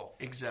the puzzle.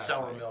 Exactly.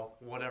 Sour milk,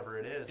 whatever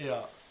it is.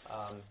 Yeah.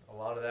 A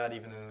lot of that,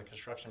 even in the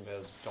construction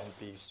biz, don't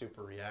be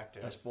super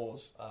reactive. I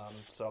suppose.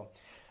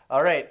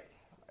 All right.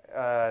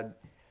 The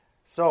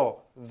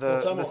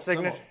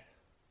signature.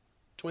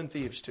 Twin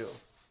Thieves, too.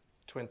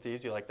 Twin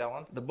Thieves, you like that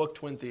one? The book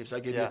Twin Thieves. I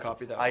gave you a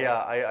copy of that.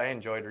 I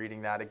enjoyed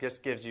reading that. It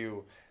just gives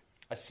you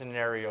a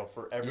scenario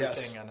for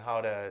everything on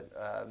how to,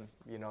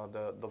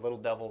 the little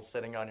devil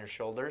sitting on your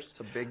shoulders.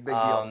 It's a big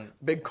deal.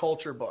 Big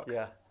culture book.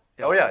 Yeah.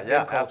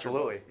 Yeah,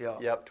 absolutely.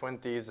 Book. Yeah. Yep, Twin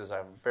Thieves is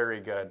a very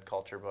good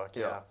culture book.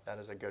 Yeah, that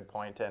is a good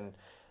point. And,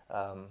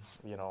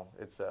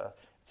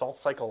 it's all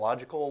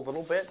psychological a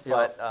little bit,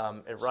 but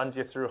it runs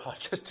you through how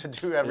just to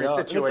do every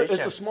situation.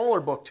 It's a smaller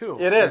book too.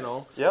 It is.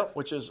 Yep.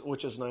 Which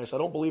is nice. I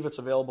don't believe it's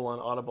available on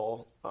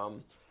Audible,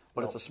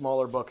 but it's a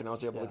smaller book, and I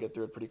was able to get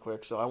through it pretty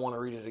quick. So I want to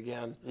read it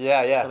again.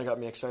 Yeah. It's kind of got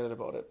me excited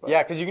about it. But.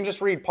 Yeah, because you can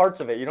just read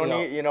parts of it. You don't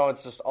need,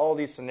 it's just all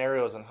these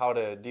scenarios and how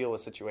to deal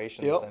with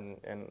situations,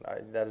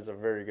 that is a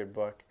very good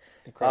book.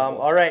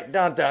 Incredible. All right,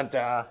 dun dun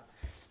dun.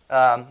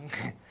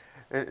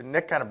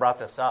 Nick kind of brought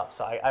this up,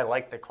 so I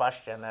like the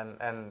question,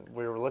 and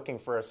we were looking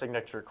for a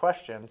signature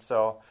question,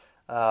 so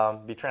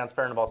be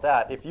transparent about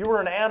that. If you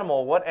were an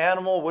animal, what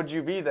animal would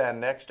you be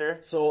then, Nexter?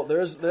 So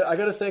I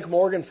got to thank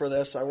Morgan for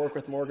this. I work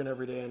with Morgan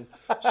every day, and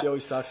she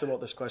always talks about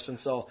this question.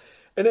 So,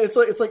 and it's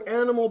like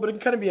animal, but it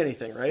can kind of be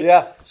anything, right?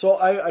 Yeah.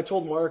 So I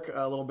told Mark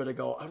a little bit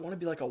ago, I want to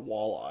be like a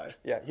walleye.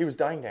 Yeah, he was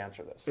dying to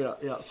answer this.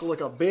 Yeah. So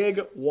like a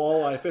big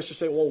walleye fish. You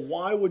say, well,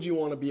 why would you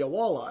want to be a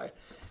walleye?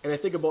 And I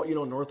think about,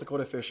 North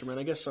Dakota fishermen.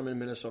 I guess some in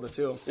Minnesota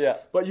too. Yeah.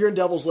 But you're in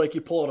Devil's Lake,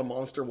 you pull out a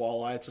monster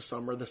walleye. It's the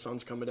summer, the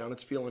sun's coming down,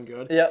 it's feeling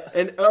good. Yeah.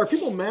 And are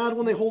people mad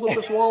when they hold up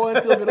this walleye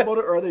and feel good about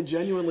it, or are they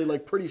genuinely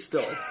like pretty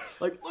stoked?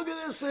 Like, look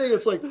at this thing.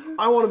 It's like,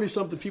 I want to be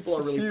something people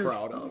are really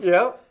proud of.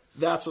 Yeah.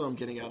 That's what I'm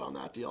getting at on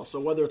that deal. So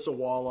whether it's a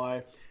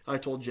walleye, I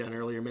told Jen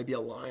earlier, maybe a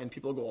lion.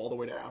 People go all the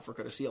way to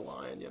Africa to see a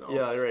lion,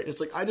 Yeah, right. It's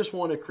like, I just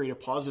want to create a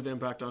positive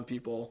impact on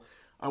people.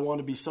 I want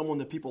to be someone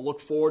that people look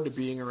forward to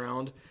being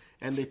around.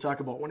 And they talk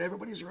about when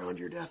everybody's around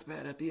your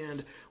deathbed at the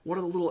end, what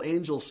are the little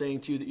angels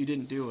saying to you that you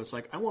didn't do? It's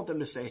like, I want them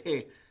to say,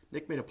 hey,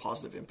 Nick made a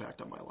positive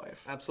impact on my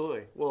life.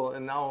 Absolutely. Well,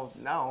 and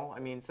now, I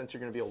mean, since you're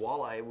going to be a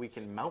walleye, we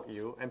can mount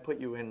you and put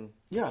you in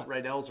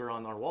Rydell's or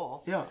on our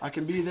wall. Yeah, I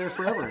can be there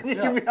forever. You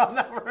can be on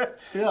that forever.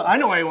 Yeah. I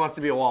know why he wants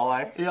to be a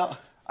walleye. Yeah.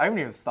 I haven't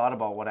even thought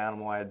about what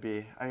animal I'd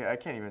be. I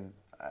can't even...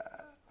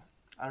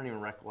 I don't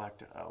even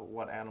recollect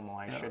what animal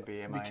I should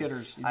be. Be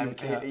kidders. You'd I'm be a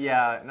cat.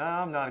 Yeah, no,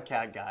 I'm not a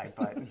cat guy,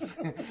 but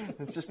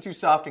it's just too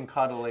soft and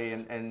cuddly,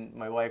 and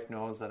my wife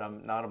knows that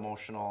I'm not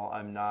emotional.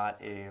 I'm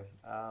not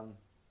I'm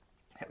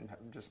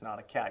just not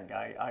a cat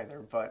guy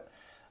either. But,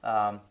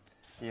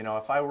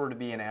 if I were to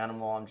be an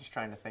animal, I'm just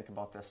trying to think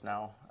about this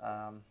now.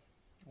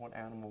 What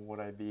animal would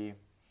I be?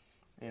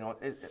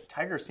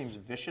 Tiger seems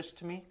vicious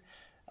to me.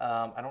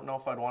 I don't know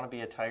if I'd want to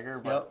be a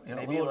tiger, but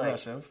maybe a little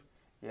aggressive.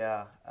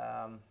 Yeah.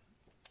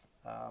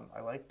 I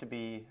like to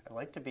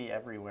be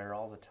everywhere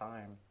all the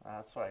time.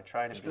 That's what I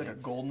try to be. Like a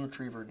golden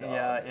retriever dog.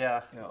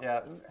 Yeah.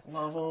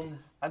 Love them.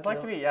 I'd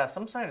like to be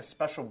some kind of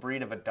special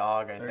breed of a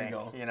dog. I think.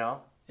 You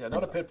go. Yeah,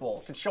 not a pit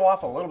bull. Could show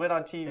off a little bit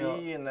on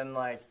TV and then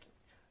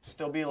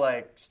still be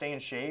stay in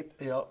shape.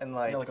 Yeah. And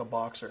like a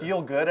boxer.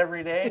 Feel good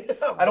every day.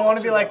 I don't want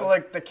to be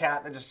like the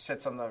cat that just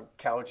sits on the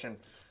couch and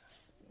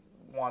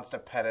wants to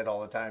pet it all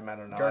the time. I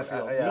don't know.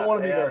 Garfield. You don't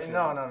want to be Garfield.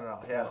 No.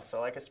 Yeah.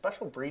 So a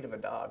special breed of a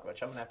dog,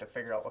 which I'm going to have to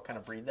figure out what kind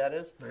of breed that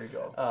is. There you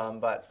go.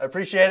 But I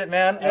appreciate it,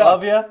 man. I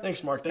love you.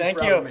 Thanks, Mark. Thanks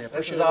for having me.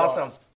 This is awesome.